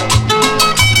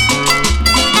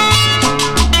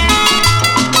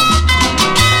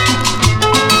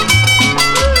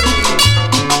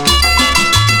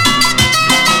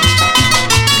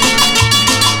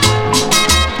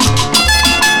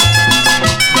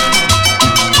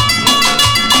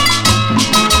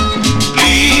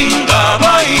 Linda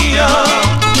bahía,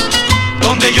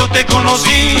 donde yo te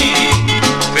conocí,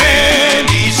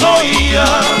 feliz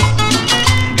oías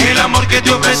el amor que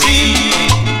te ofrecí.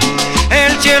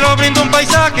 El cielo brinda un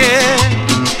paisaje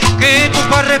que tu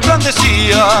faz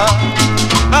resplandecía,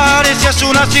 parecías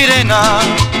una sirena,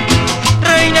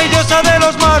 reina y diosa de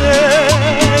los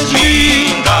mares.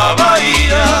 Linda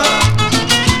bahía,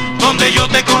 donde yo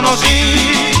te conocí,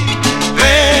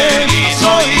 feliz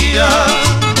oías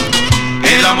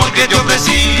el amor que te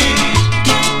ofrecí.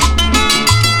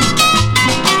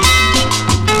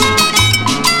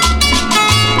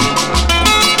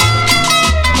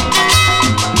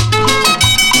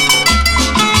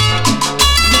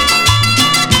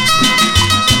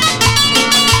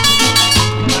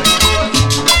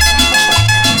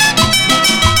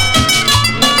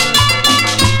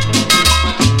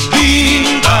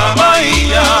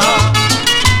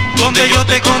 Donde yo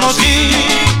te conocí,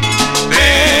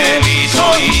 feliz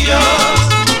oías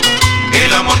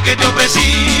el amor que te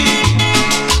ofrecí.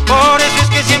 Por eso es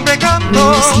que siempre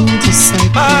canto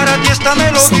para ti esta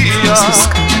melodía,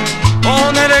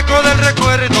 con el eco del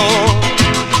recuerdo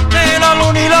de la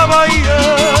luna y la bahía.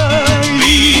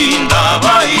 Linda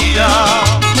bahía,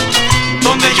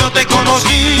 donde yo te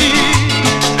conocí,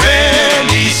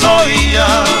 feliz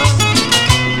oías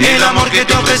el amor que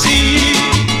te ofrecí.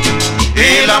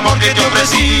 El amor que te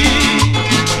ofrecí,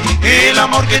 el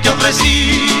amor que te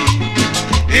ofrecí,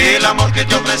 el amor que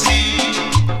te ofrecí,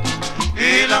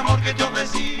 el amor que te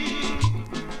ofrecí,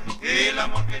 el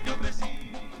amor que te ofrecí.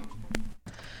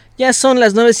 Ya son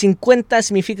las 9:50,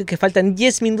 significa que faltan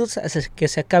 10 minutos hasta que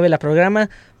se acabe el programa.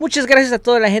 Muchas gracias a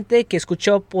toda la gente que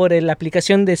escuchó por la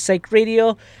aplicación de Psych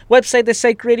Radio, website de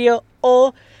Psych Radio,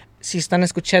 o si están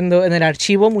escuchando en el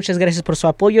archivo. Muchas gracias por su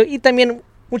apoyo y también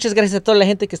muchas gracias a toda la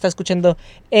gente que está escuchando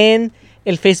en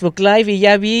el Facebook Live. Y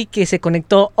ya vi que se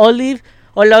conectó Olive.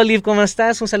 Hola Olive, ¿cómo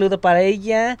estás? Un saludo para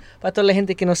ella. Para toda la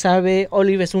gente que no sabe,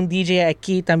 Olive es un DJ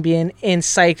aquí también en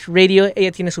Psych Radio.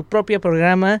 Ella tiene su propio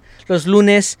programa los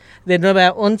lunes de 9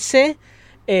 a 11.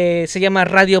 Se llama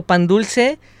Radio Pan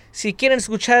Dulce. Si quieren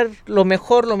escuchar lo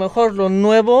mejor, lo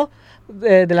nuevo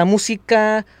de la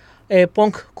música,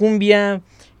 punk, cumbia,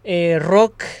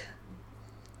 rock,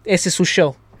 ese es su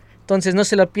show. Entonces no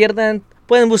se lo pierdan.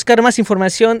 Pueden buscar más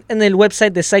información en el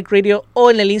website de Psych Radio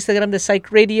o en el Instagram de Psych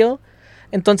Radio.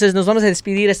 Entonces nos vamos a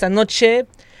despedir esta noche.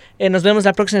 Nos vemos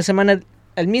la próxima semana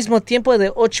al mismo tiempo de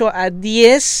 8 a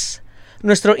 10.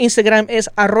 Nuestro Instagram es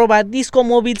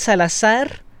 @Discomovil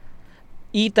Salazar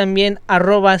y también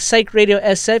 @Psych Radio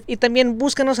SF. Y también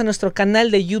búscanos a nuestro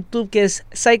canal de YouTube que es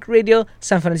Psych Radio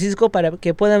San Francisco para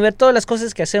que puedan ver todas las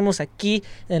cosas que hacemos aquí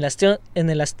en la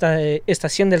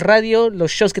estación del radio,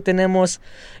 los shows que tenemos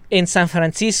en San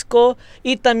Francisco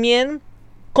y también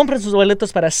compren sus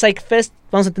boletos para Psych Fest.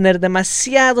 Vamos a tener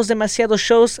demasiados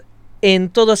shows en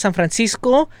todo San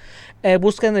Francisco.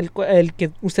 Busquen el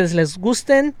que ustedes les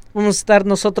gusten. Vamos a estar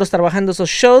nosotros trabajando esos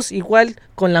shows. Igual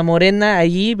con la morena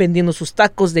allí vendiendo sus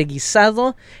tacos de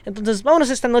guisado. Entonces vámonos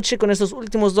esta noche con estos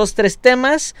últimos 2-3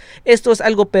 temas. Esto es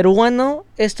algo peruano.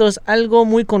 Esto es algo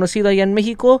muy conocido allá en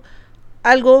México.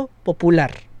 Algo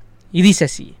popular. Y dice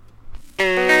así.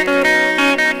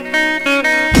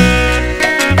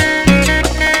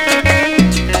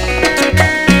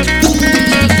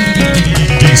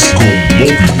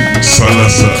 Discomovil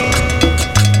Salazar.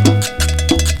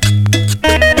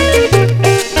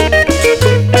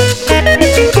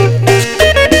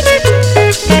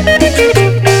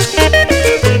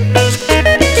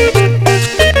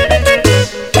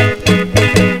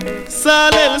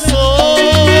 Sale el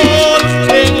sol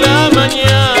en la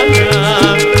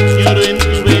mañana, lloro en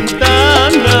tu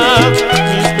ventana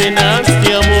mis penas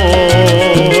de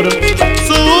amor,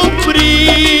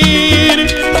 sufrir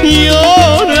y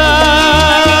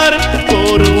llorar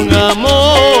por un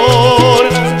amor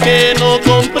que no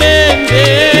comprende,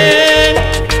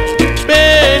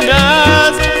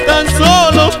 penas, tan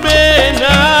solo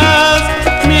penas,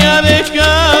 me ha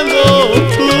dejado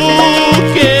tu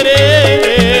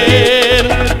querer,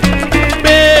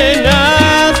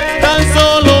 penas, tan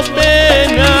solo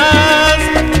penas,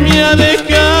 me ha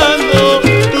dejado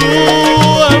tu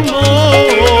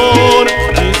amor,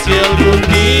 y si algún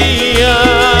día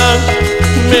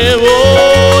me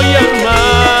voy al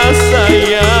más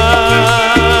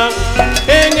allá,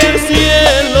 en el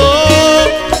cielo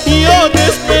yo te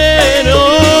espero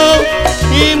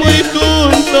y muy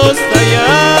juntos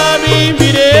allá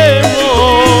viviremos.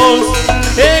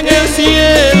 En el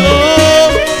cielo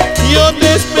yo te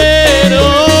espero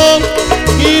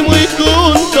y muy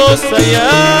juntos allá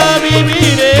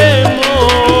viviremos.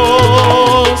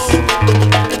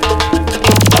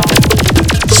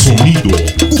 Sonido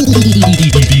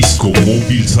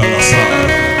Discomovil Salazar.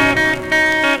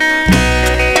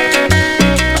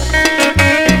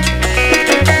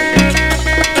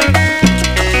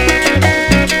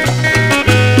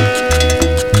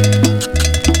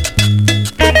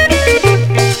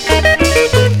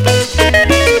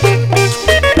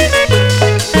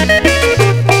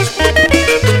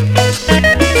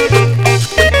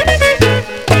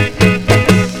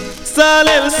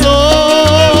 Sale el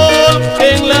sol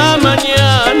en la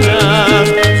mañana,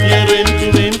 lloro en tu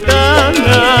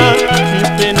ventana mis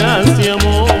penas de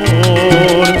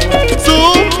amor,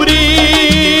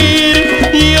 sufrir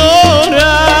y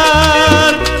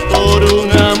llorar por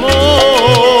un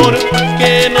amor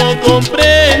que no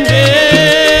comprende,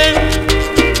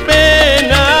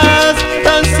 penas,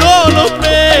 tan solo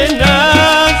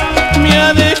penas, me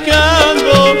ha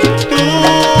dejado tu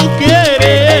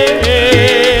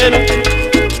querer,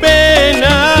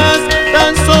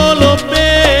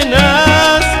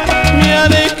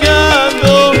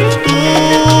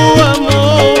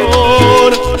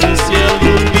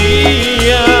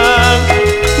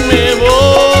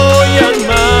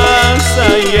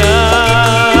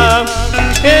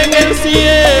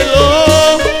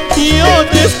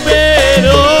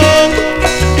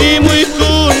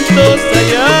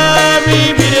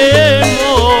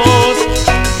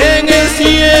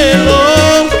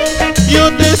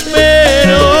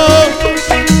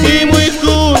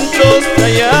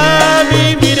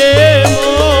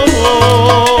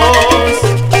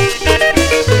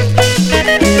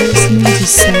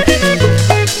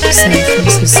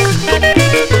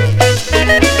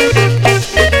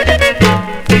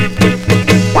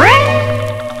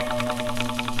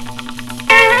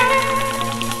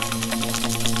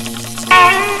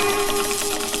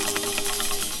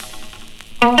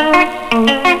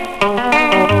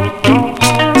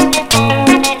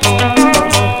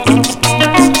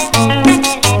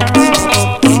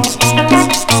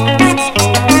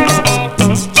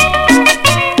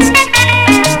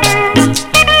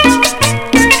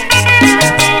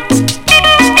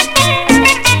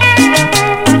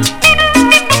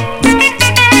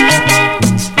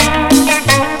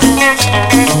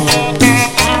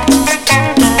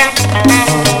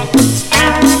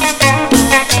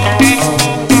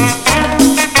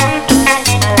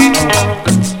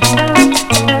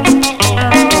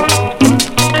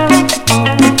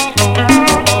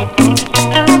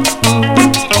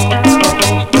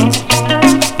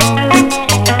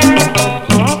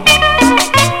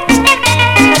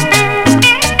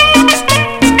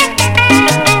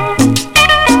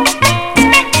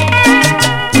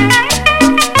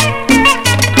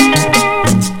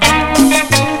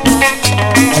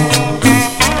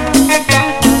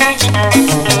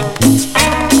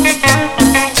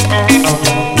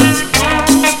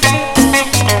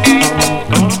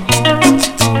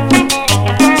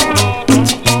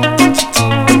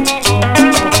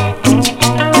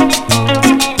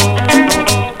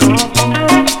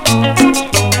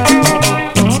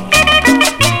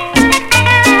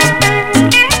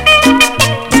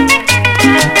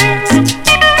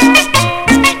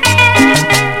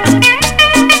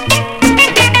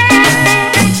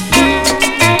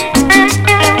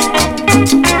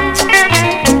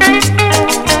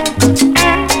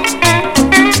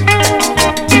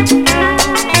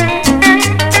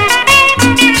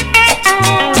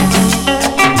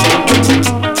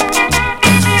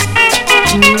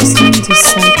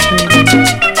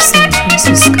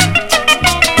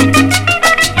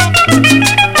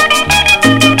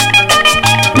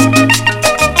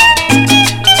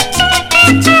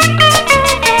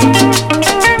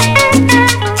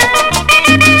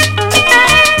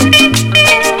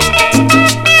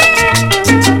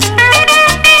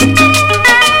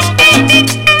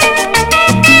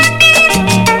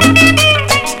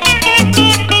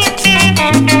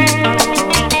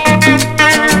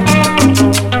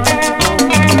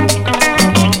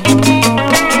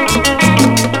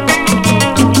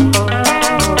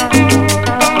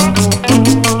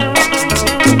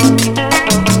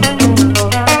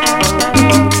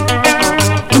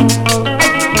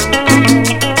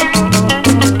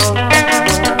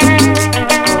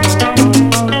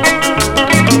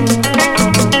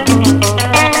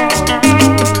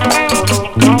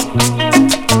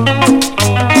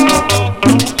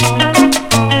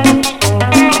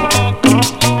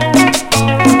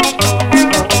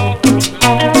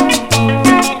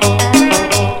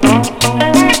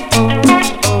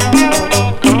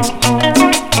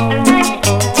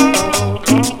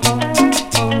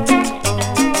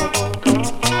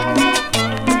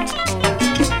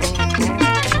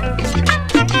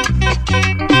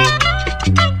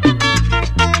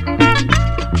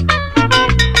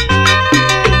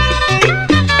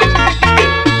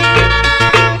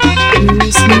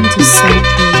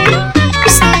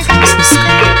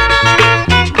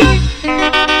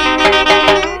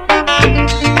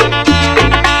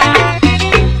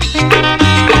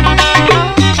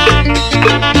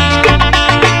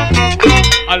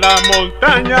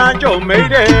 me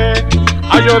iré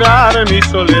a llorar mi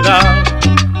soledad.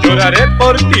 Lloraré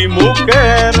por ti,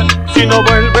 mujer, si no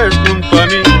vuelves junto a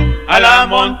mí. A la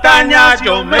montaña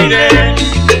yo me iré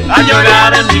a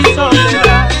llorar mi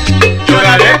soledad.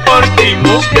 Lloraré por ti,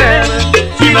 mujer,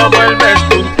 si no vuelves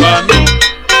junto a mí.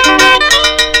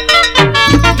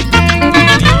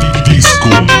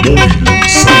 Discomovil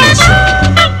Salazar.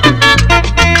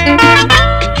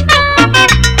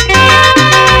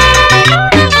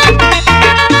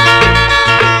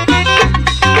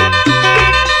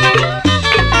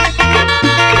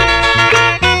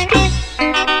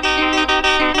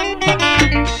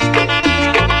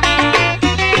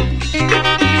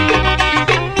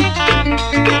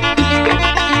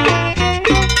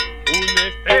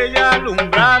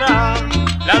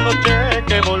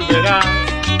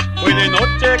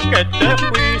 Que te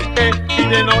fuiste y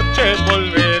de noche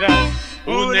volverás.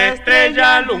 Una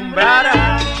estrella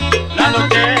alumbrará la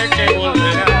noche que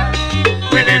volverás.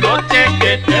 Fue de noche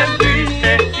que te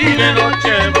fuiste y de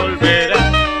noche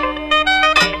volverás.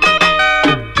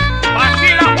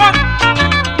 ¡Vacila, Juan!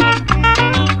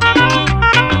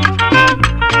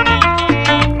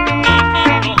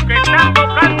 Los que están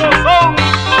tocando son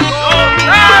los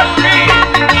Darwin.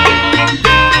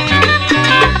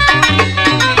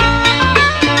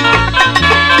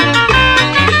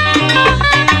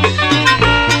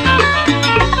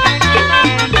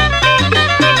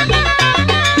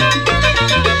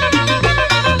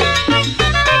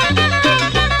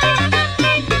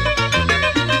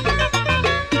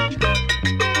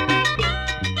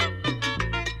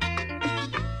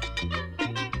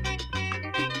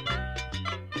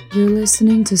 You're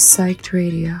listening to Psyched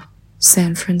Radio,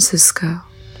 San Francisco.